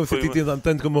incrível, nunca me senti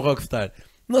tanto como o Rockstar.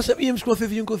 Nós sabíamos que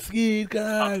vocês iam conseguir,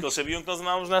 caralho. Porque eles sabiam que nós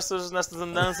andávamos nestas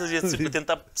andanças e a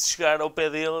tentar chegar ao pé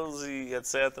deles e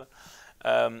etc.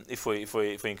 E foi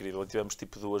incrível. Tivemos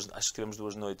acho que tivemos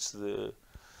 2 noites de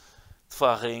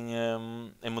farra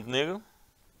em Montenegro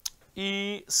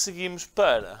e seguimos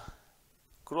para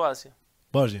Croácia.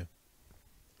 Bósnia.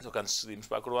 Só que antes de irmos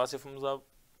para a Croácia fomos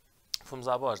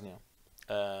à Bósnia.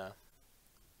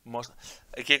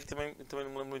 Aqui é que também não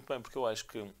me lembro muito bem, porque eu acho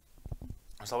que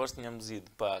nós talvez tínhamos ido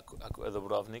para a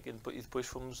Dubrovnik e depois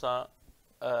fomos a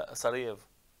Sarajevo.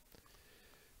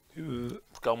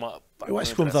 Porque há uma... eu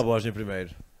acho que fomos à Bósnia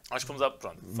primeiro. Acho que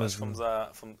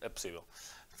é possível.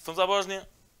 Fomos à Bósnia,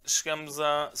 fomos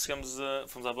à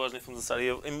Bósnia, fomos a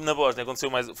Sarajevo. Na Bósnia aconteceu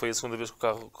foi a segunda vez que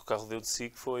o carro deu de si,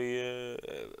 que foi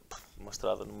uma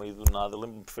estrada no meio do nada, eu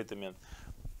lembro-me perfeitamente.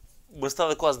 Uma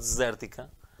estrada quase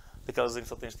desértica, daquelas em que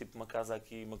só tens tipo uma casa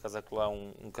aqui, uma casa acolá,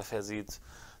 um cafezito.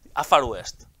 À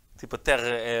faroeste. Tipo, a terra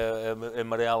é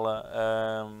amarela,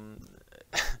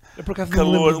 Eu, por acaso,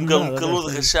 não me lembro de nada, calor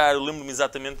de rachar, eu lembro-me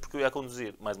exatamente porque eu ia a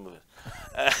conduzir, mais uma vez.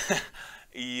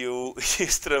 E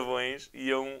os travões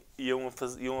iam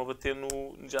a bater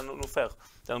já no ferro.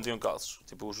 Já não tinham calços.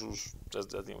 Tipo, os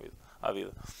já tinham ido à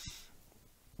vida.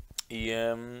 E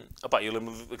eu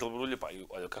lembro daquele barulho.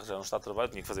 Olha, o carro já não está a trabalhar.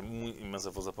 Tinha que fazer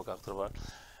imensa força para o carro trabalhar.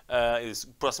 Eu disse,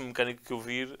 o próximo mecânico que eu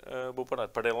vir, vou parar.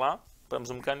 Parei lá, paramos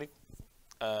o mecânico.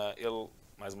 Ele,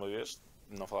 mais uma vez,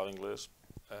 não falava inglês.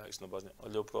 Isto na Bósnia.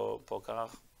 Olhou para o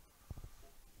carro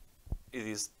e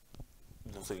disse...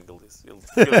 Não sei o que ele disse. Ele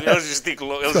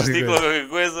gesticulou qualquer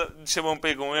coisa, chamou-me para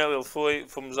ir com ele, ele foi,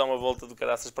 fomos dar uma volta do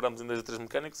caraças, parámos em 2 ou 3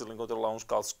 mecânicos, ele encontrou lá uns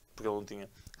calços porque ele não tinha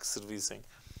que servissem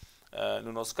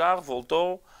no nosso carro,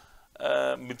 voltou,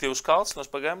 meteu os calços, nós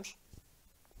pagamos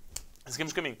e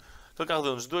seguimos caminho. Aquele carro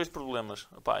deu-nos 2 problemas.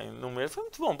 No mês foi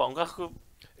muito bom, um carro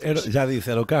que... Já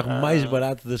disse, era o carro mais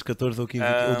barato das 14 ou 15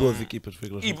 ou 12 equipas. Foi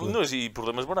e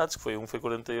problemas baratos, que um foi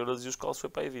 40 euros e os calços foi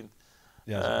para aí 20.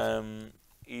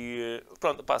 E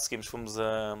pronto, seguimos,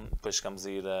 depois chegámos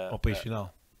a ir ao país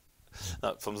final.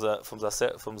 Não, fomos a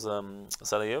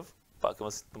Sarajevo, que é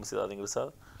uma cidade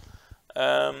engraçada.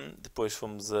 Depois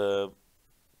fomos a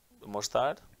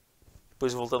Mostar.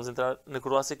 Depois voltamos a entrar na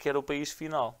Croácia, que era o país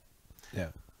final.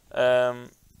 Yeah.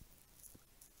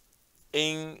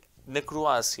 Na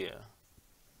Croácia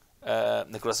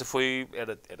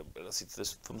era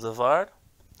fomos a Var,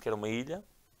 que era uma ilha.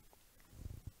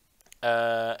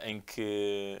 Em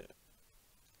que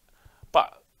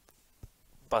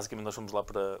basicamente nós fomos lá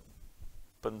para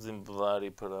nos embedar e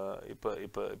para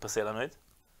sair à noite.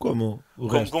 Como o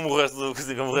resto. Como o resto.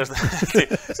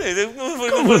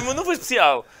 Não foi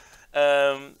especial.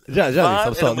 Já disse,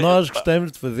 pessoal, nós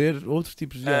gostamos de fazer outros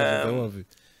tipos de viagens, é óbvio.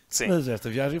 Sim. Mas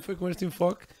esta viagem foi com este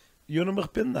enfoque e eu não me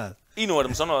arrependo de nada. E não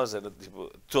éramos só nós, era tipo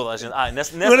toda a gente. Não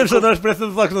éramos só nós, parece que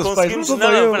os nossos pais.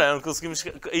 Não conseguimos.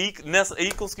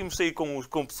 Aí conseguimos sair com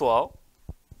o pessoal,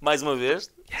 mais uma vez.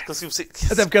 Conseguimos sair,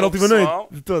 até porque era a última noite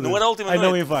de todas. Não era a última noite.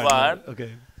 Não em VAR.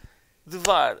 De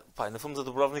VAR. Ainda fomos a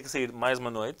Dubrovnik a sair mais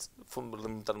uma noite. Fomos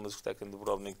montar uma discoteca em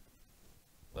Dubrovnik.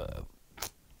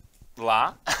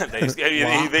 Lá. A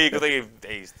ideia que eu tenho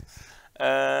é isto.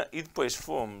 E depois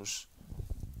fomos.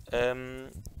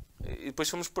 E depois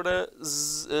fomos para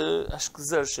acho que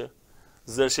Zrća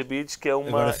Beach, que é uma...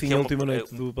 Agora sim, a última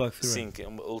noite do Black Sea. Sim, que é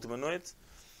uma última noite,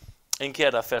 em que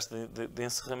era a festa de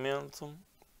encerramento,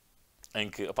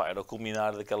 em que era o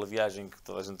culminar daquela viagem que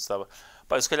toda a gente estava...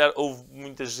 Se calhar houve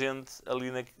muita gente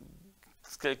ali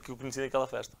que eu conheci naquela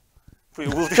festa. Foi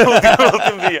o último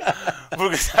dia.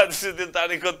 Porque estávamos a tentar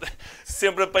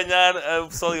sempre apanhar o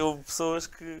pessoal e houve pessoas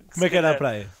que como é que era a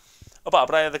praia? A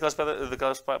praia é daquelas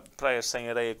praias sem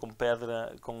areia, com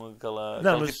pedra, com aquela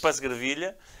tipo parece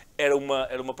gravilha. Era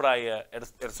uma praia,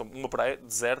 era só uma praia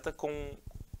deserta com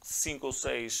 5 ou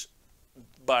 6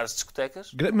 bares de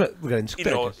discotecas. Grandes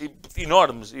discotecas.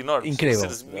 Enormes. Incrível.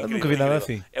 Nunca vi nada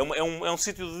assim. É um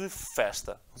sítio de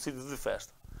festa. Se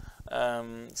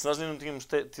nós ainda não tínhamos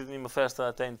tido nenhuma festa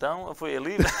até então, foi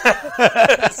ali.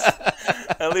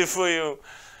 Ali foi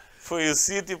o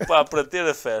sítio para ter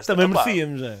a festa. Também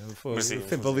merecíamos, já.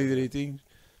 Sempre ali direitinho.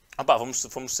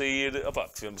 Fomos sair,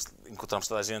 encontramos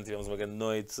toda a gente, tivemos uma grande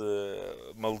noite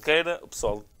maluqueira. O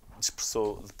pessoal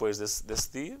dispersou depois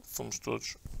desse dia. Fomos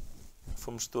todos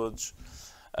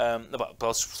para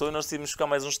os dispersou e nós decidimos ficar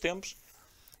mais uns tempos.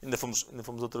 Ainda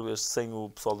fomos outra vez sem o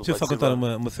pessoal do Deixa eu só contar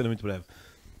uma cena muito breve.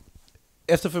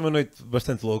 Esta foi uma noite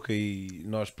bastante louca e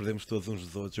nós perdemos todos uns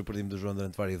dos outros. Eu perdi-me do João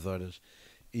durante várias horas.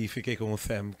 E fiquei com o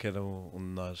Sam, que era um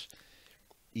de nós.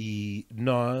 E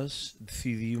nós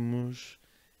decidimos,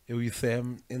 eu e o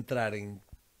Sam, entrarem.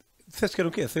 Disseste que eram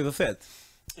o quê? 6 ou 7?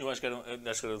 Eu acho que eram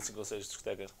 5 ou 6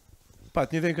 discotecas.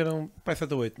 Tinha ideia que eram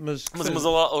 7 ou 8. Mas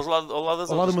ao lado das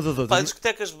outras. Umas das outras.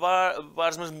 Discotecas,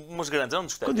 bares, mas umas grandes. Eram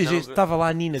discotecas. Quando dizes, estava lá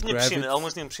a Nina Kravitz.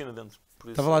 Algumas tinham piscina dentro.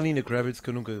 Estava lá a Nina Kravitz, que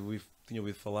eu nunca tinha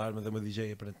ouvido falar, mas é uma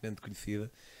DJ aparentemente conhecida.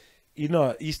 E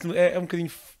isto é um bocadinho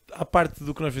à parte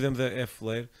do que nós fizemos é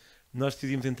fuleiro. Nós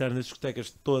decidimos entrar nas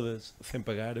discotecas todas sem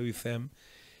pagar, eu e o Sam,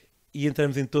 e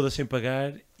entramos em todas sem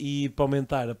pagar, e para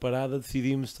aumentar a parada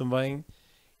decidimos também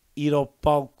ir ao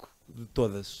palco de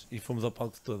todas, e fomos ao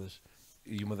palco de todas.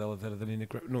 E uma delas era da Nina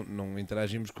Kravitz. Não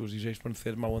interagimos com os DJs para não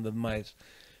ser má onda demais,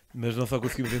 mas não só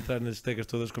conseguimos entrar nas discotecas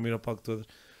todas como ir ao palco de todas.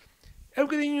 É um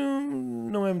bocadinho,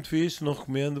 não é muito fixe, não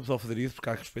recomendo o pessoal fazer isso, porque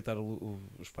há que respeitar o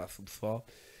espaço pessoal.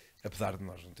 Apesar de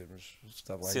nós não termos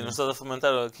estado lá. Sim, não estás a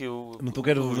fomentar aqui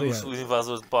os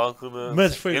invasores de palco.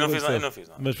 Mas foi eu não fiz nada.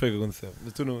 Mas foi o que aconteceu.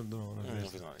 Mas tu não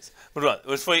fiz nada disso. Mas pronto,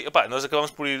 hoje foi, nós acabámos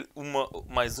por ir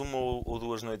mais uma ou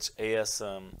 2 noites a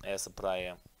essa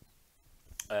praia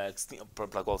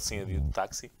para a qual tinha havido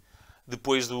táxi.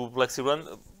 depois do Black Sea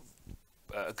Run,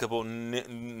 acabou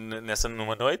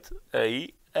numa noite,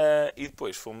 aí, e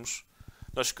depois fomos...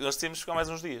 Nós tínhamos de ficar mais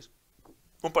uns dias.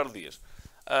 Um par de dias.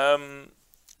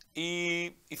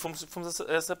 E fomos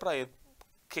a essa praia. O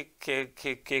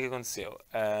que aconteceu?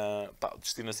 O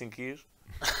destino assim quis.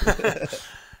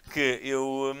 Que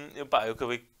eu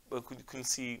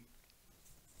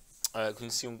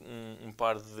conheci um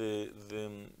par de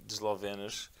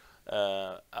eslovenas.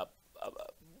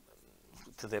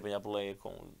 Tentei apanhar a boleia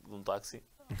de um táxi.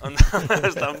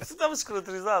 Estava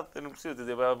descaracterizado. Eu não percebo.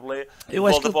 Tentei apanhar a boleia. Eu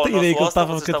acho que ele tem ideia que ele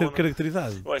estava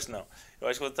caracterizado. Eu acho que não. Eu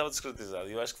acho que ele estava descaracterizado.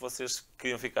 Eu acho que vocês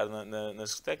queriam ficar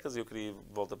nas discotecas e eu queria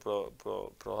voltar para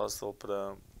o hostel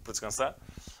para descansar.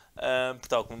 Porque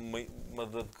estava com uma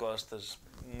dor de costas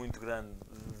muito grande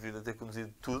devido a ter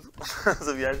conduzido tudo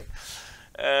essa viagem.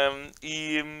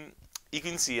 E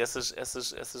conheci essas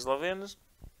eslovenas.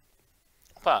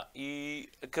 E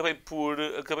acabei por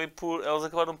elas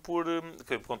acabaram por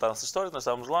contar a nossa história. Nós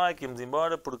estávamos lá e que íamos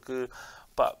embora porque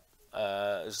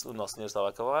o nosso dinheiro estava a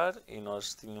acabar e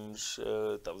nós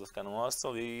estávamos a ficar num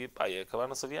hostel e ia acabar a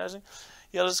nossa viagem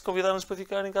e elas convidaram-nos para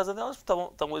ficar em casa delas porque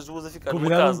estavam as duas a ficar numa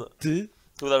casa.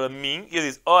 Convidaram a mim e eu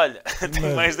disse, olha,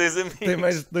 tenho mais 2 amigos. Tem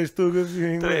mais 2 tugas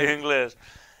em inglês.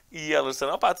 E elas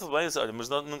disseram, tudo bem. Eu disse, olha, mas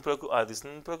não te preocupes. Disse,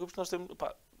 não te preocupes, nós temos...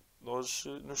 nós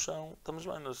no chão estamos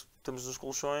bem, nós temos uns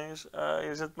colchões e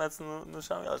a gente mete-se no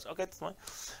chão e elas, ok, tudo bem.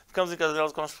 Ficamos em casa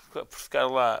delas, acabamos por ficar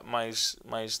lá mais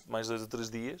 2 ou 3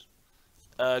 dias.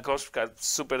 Acabamos por ficar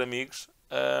super amigos.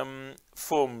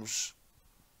 Fomos...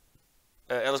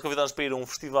 elas convidaram-nos para ir a um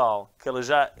festival que ela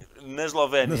já na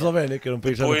Eslovénia, que era um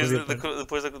país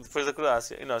depois da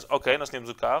Croácia. E nós, ok, nós tínhamos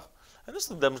o carro, nós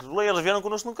damos-lhe boleia, elas vieram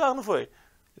connosco no carro, não foi?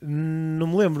 Não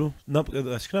me lembro. Não,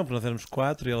 acho que não, porque nós éramos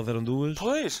 4 e elas eram 2.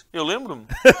 Pois, eu lembro-me.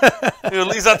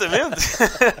 Exatamente.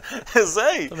 Eu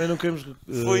sei. Também não queremos,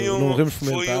 não queremos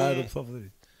fomentar o pessoal fazer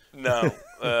isso. Não.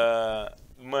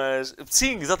 Mas,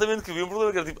 sim, exatamente, que havia um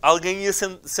problema, que era tipo, alguém ia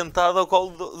sentado ao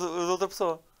colo de outra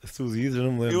pessoa. Se tu dizes, eu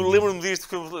não me lembro. Eu lembro-me disto,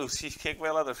 porque quem é que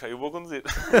vai lá deixar? Eu vou conduzir.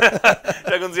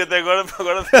 Já conduzi até agora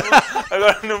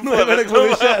não me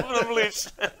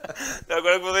lixo.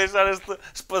 Agora que vou deixar este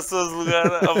espaçoso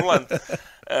lugar ao volante.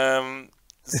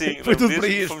 Sim, foi tudo para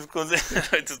isso.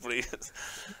 Foi tudo para isso.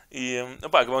 E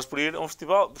acabamos por ir a um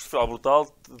festival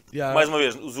brutal. Mais uma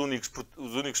vez, os únicos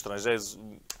estrangeiros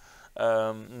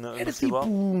era no festival.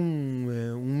 Tipo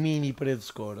um mini parede de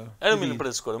escora. Era um mini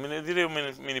parede de escora. Eu diria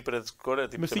mini parede de escora.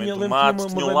 Tipo, tinha um mato,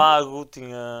 tinha um lago,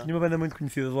 tinha uma banda muito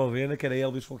conhecida de eslovena, que era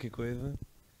Elvis qualquer coisa.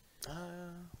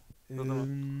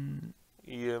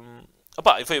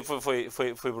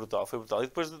 Foi brutal. E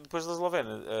depois da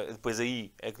Eslovénia, depois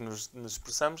aí é que nos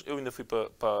expressamos. Eu ainda fui para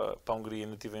a Hungria,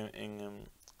 ainda estive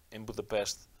em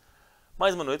Budapeste.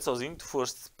 Mais uma noite sozinho. Tu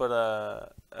foste para...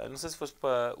 não sei se foste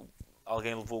para...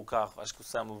 Alguém levou o carro, acho que o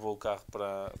Sam levou o carro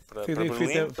para Berlim.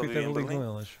 Fui até Berlim com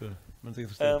ela, acho. Não tenho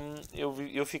certeza.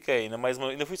 Eu fiquei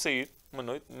ainda fui sair uma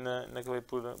noite, acabei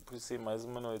por sair mais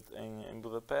uma noite em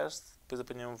Budapeste, depois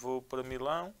apanhei um voo para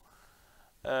Milão.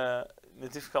 Ainda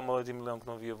tive que ficar uma noite em Milão que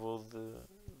não havia voo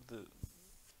de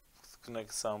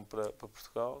conexão para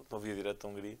Portugal, não havia direto à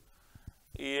Hungria.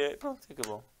 E pronto,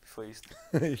 acabou. E foi isto.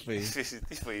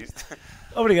 E foi isto.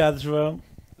 Obrigado, João.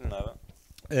 De nada.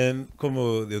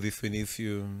 Como eu disse no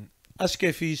início, acho que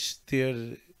é fixe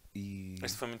ter e...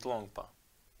 Este foi muito longo, pá.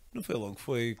 Não foi longo,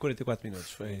 foi 44 minutos.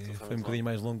 Foi um bocadinho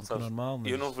mais longo do que o normal. Mas...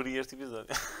 Eu não veria este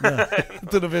episódio. Não.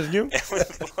 Tu não vês nenhum? É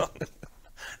muito longo.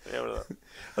 É verdade.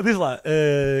 Diz lá,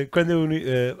 quando eu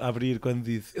abrir, quando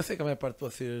disse, eu sei que a maior parte de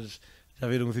vocês já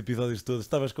viram os episódios todos,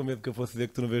 estavas com medo que eu fosse dizer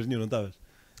que tu não vês nenhum, não estavas?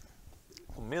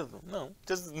 Com medo? Não.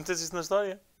 Não tens isso na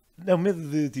história? Não, medo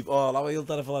de tipo, lá vai ele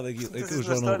estar a falar daquilo. É que o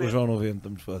João não vê,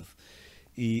 estamos fácil.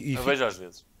 Eu vejo às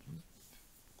vezes.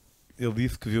 Ele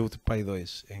disse que viu tipo pai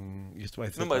 2. Isto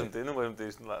vai ser. Não vais meter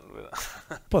isto lá, não verá.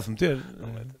 Posso meter? Não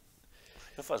meter.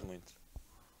 Ele faz muito.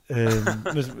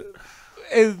 Mas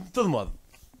de todo modo,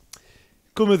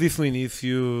 como eu disse no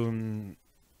início,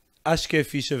 acho que é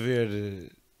fixe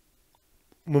haver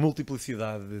uma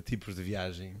multiplicidade de tipos de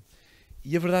viagem.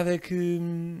 E a verdade é que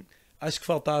acho que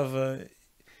faltava.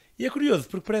 E é curioso,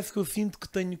 porque parece que eu sinto que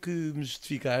tenho que me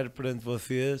justificar perante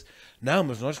vocês. Não,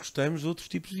 mas nós gostamos de outros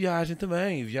tipos de viagem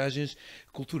também. Viagens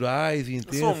culturais e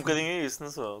intensas. Sou um bocadinho isso,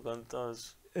 não sou? Quando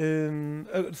estás...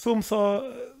 Sou-me só...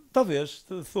 Talvez.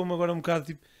 Sou-me agora um bocado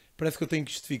tipo... Parece que eu tenho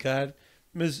que justificar.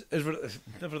 Mas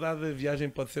na verdade a viagem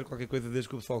pode ser qualquer coisa desde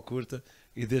que o pessoal curta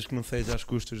e desde que não seja às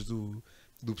custas do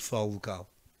pessoal local.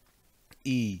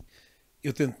 E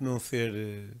eu tento não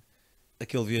ser...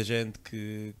 aquele viajante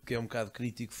que é um bocado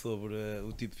crítico sobre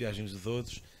o tipo de viagens dos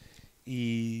outros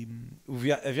E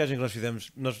a viagem que nós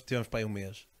fizemos, nós tivemos para aí um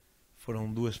mês.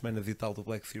 Foram 2 semanas e tal do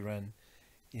Black Sea Run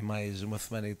e mais 1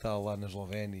 semana e tal lá na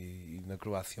Eslovénia e na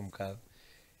Croácia um bocado.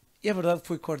 E a verdade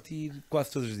foi curtir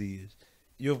quase todos os dias.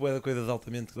 E houve bué de coisas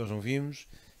altamente que nós não vimos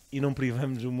e não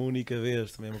privamos uma única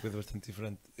vez, também é uma coisa bastante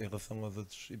diferente em relação aos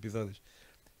outros episódios.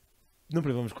 Não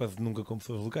privamos quase nunca com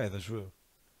pessoas locais, acho eu.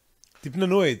 Tipo na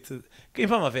noite. Quem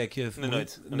vai lá ver aqui? Na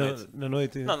noite. Na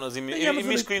noite. Não, nós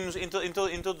imiscuímos em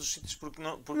todos os sítios porque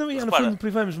não. Porque, Não, repara, não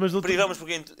privamos, mas privamos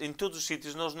porque em todos os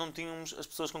sítios nós não tínhamos as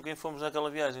pessoas com quem fomos naquela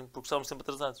viagem, porque estávamos sempre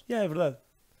atrasados. É verdade.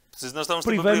 Nós estávamos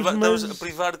Privamos, a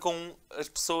privar com as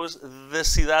pessoas das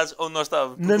cidades onde nós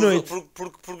estávamos. Na noite.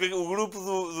 Porque o grupo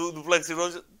do Black Sea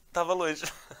Road estava longe.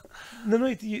 Na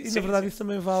noite, e Sim, na verdade sim. isso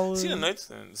também vale. Sim, na noite,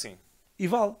 sim. E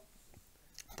vale.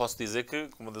 Posso dizer que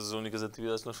uma das únicas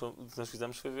atividades que nós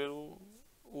fizemos foi ver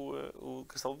o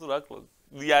Castelo do Drácula.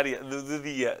 Diária,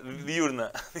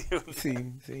 diurna.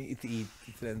 Sim. E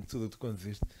tirando tudo o que tu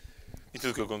conduziste. E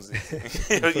tudo o que eu conduzi.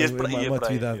 Uma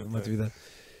atividade.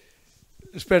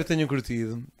 Espero que tenham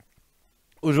curtido.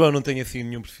 O João não tem assim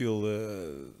nenhum perfil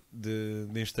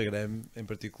de Instagram em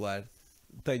particular.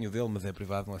 Tenho dele, mas é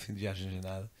privado, não é assim de viagens nem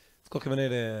nada. De qualquer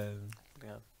maneira.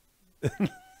 Obrigado.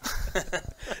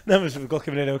 Não, mas de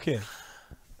qualquer maneira é o quê?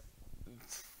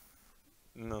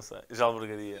 Não sei. Já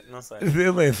Albergaria. Não sei.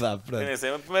 Ele nem sabe, pronto. Eu nem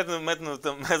sei. Mete no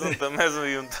thumbnail.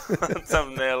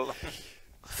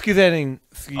 Se quiserem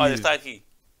seguir. Olha, está aqui.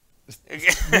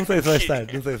 Não sei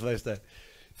se vai estar.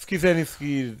 Se quiserem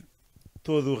seguir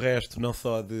todo o resto, não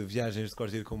só de viagens de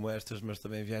corrida como estas, mas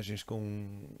também viagens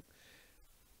com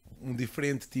um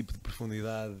diferente tipo de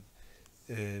profundidade,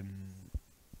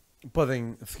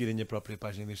 podem seguir a minha própria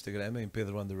página do Instagram, em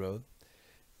PEDRO on the Road.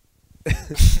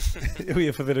 Eu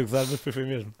ia fazer a gozar, mas foi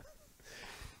mesmo.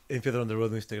 Em PEDRO on the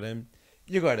Road no Instagram.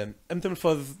 E agora, a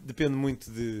Metamorfose depende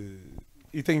muito de...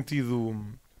 E tenho tido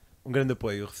um grande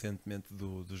apoio recentemente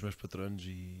dos meus patronos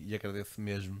e agradeço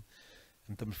mesmo.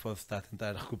 A Metamorfose está a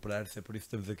tentar recuperar-se, é por isso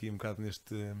que estamos aqui um bocado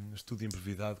neste estúdio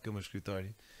improvisado que é o meu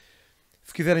escritório.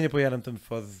 Se quiserem apoiar a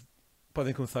Metamorfose,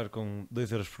 podem começar com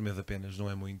 2€ por mês apenas, não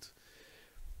é muito.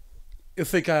 Eu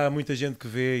sei que há muita gente que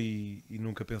vê e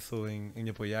nunca pensou em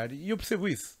apoiar, e eu percebo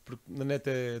isso, porque na net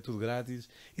é tudo grátis.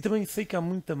 E também sei que há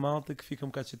muita malta que fica um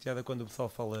bocado chateada quando o pessoal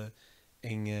fala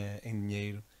em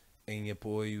dinheiro, em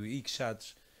apoio, e que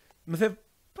chatos. Mas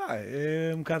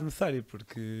é um bocado necessário,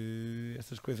 porque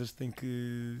estas coisas têm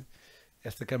que...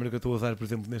 Esta câmera que eu estou a usar, por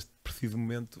exemplo, neste preciso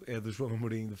momento, é do João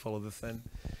Amorim, do Follow the Sun,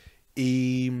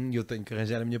 e eu tenho que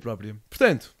arranjar a minha própria.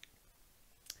 Portanto,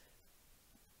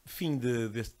 fim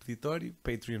deste peditório,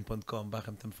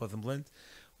 patreon.com/metamorfose ambulante.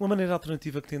 Uma maneira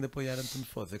alternativa que tem de apoiar a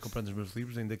Metamorfose é comprando os meus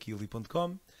livros em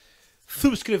daquili.com.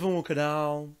 Subscrevam o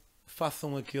canal,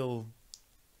 façam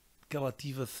aquela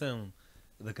ativação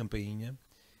da campainha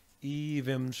e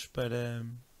vemo-nos para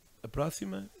a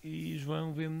próxima. E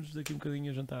João, vemo-nos daqui um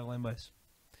bocadinho a jantar lá em baixo.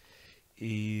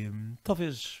 E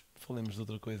talvez falemos de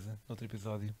outra coisa, noutro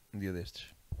episódio, um dia destes.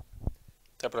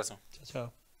 Até a próxima.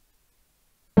 Tchau.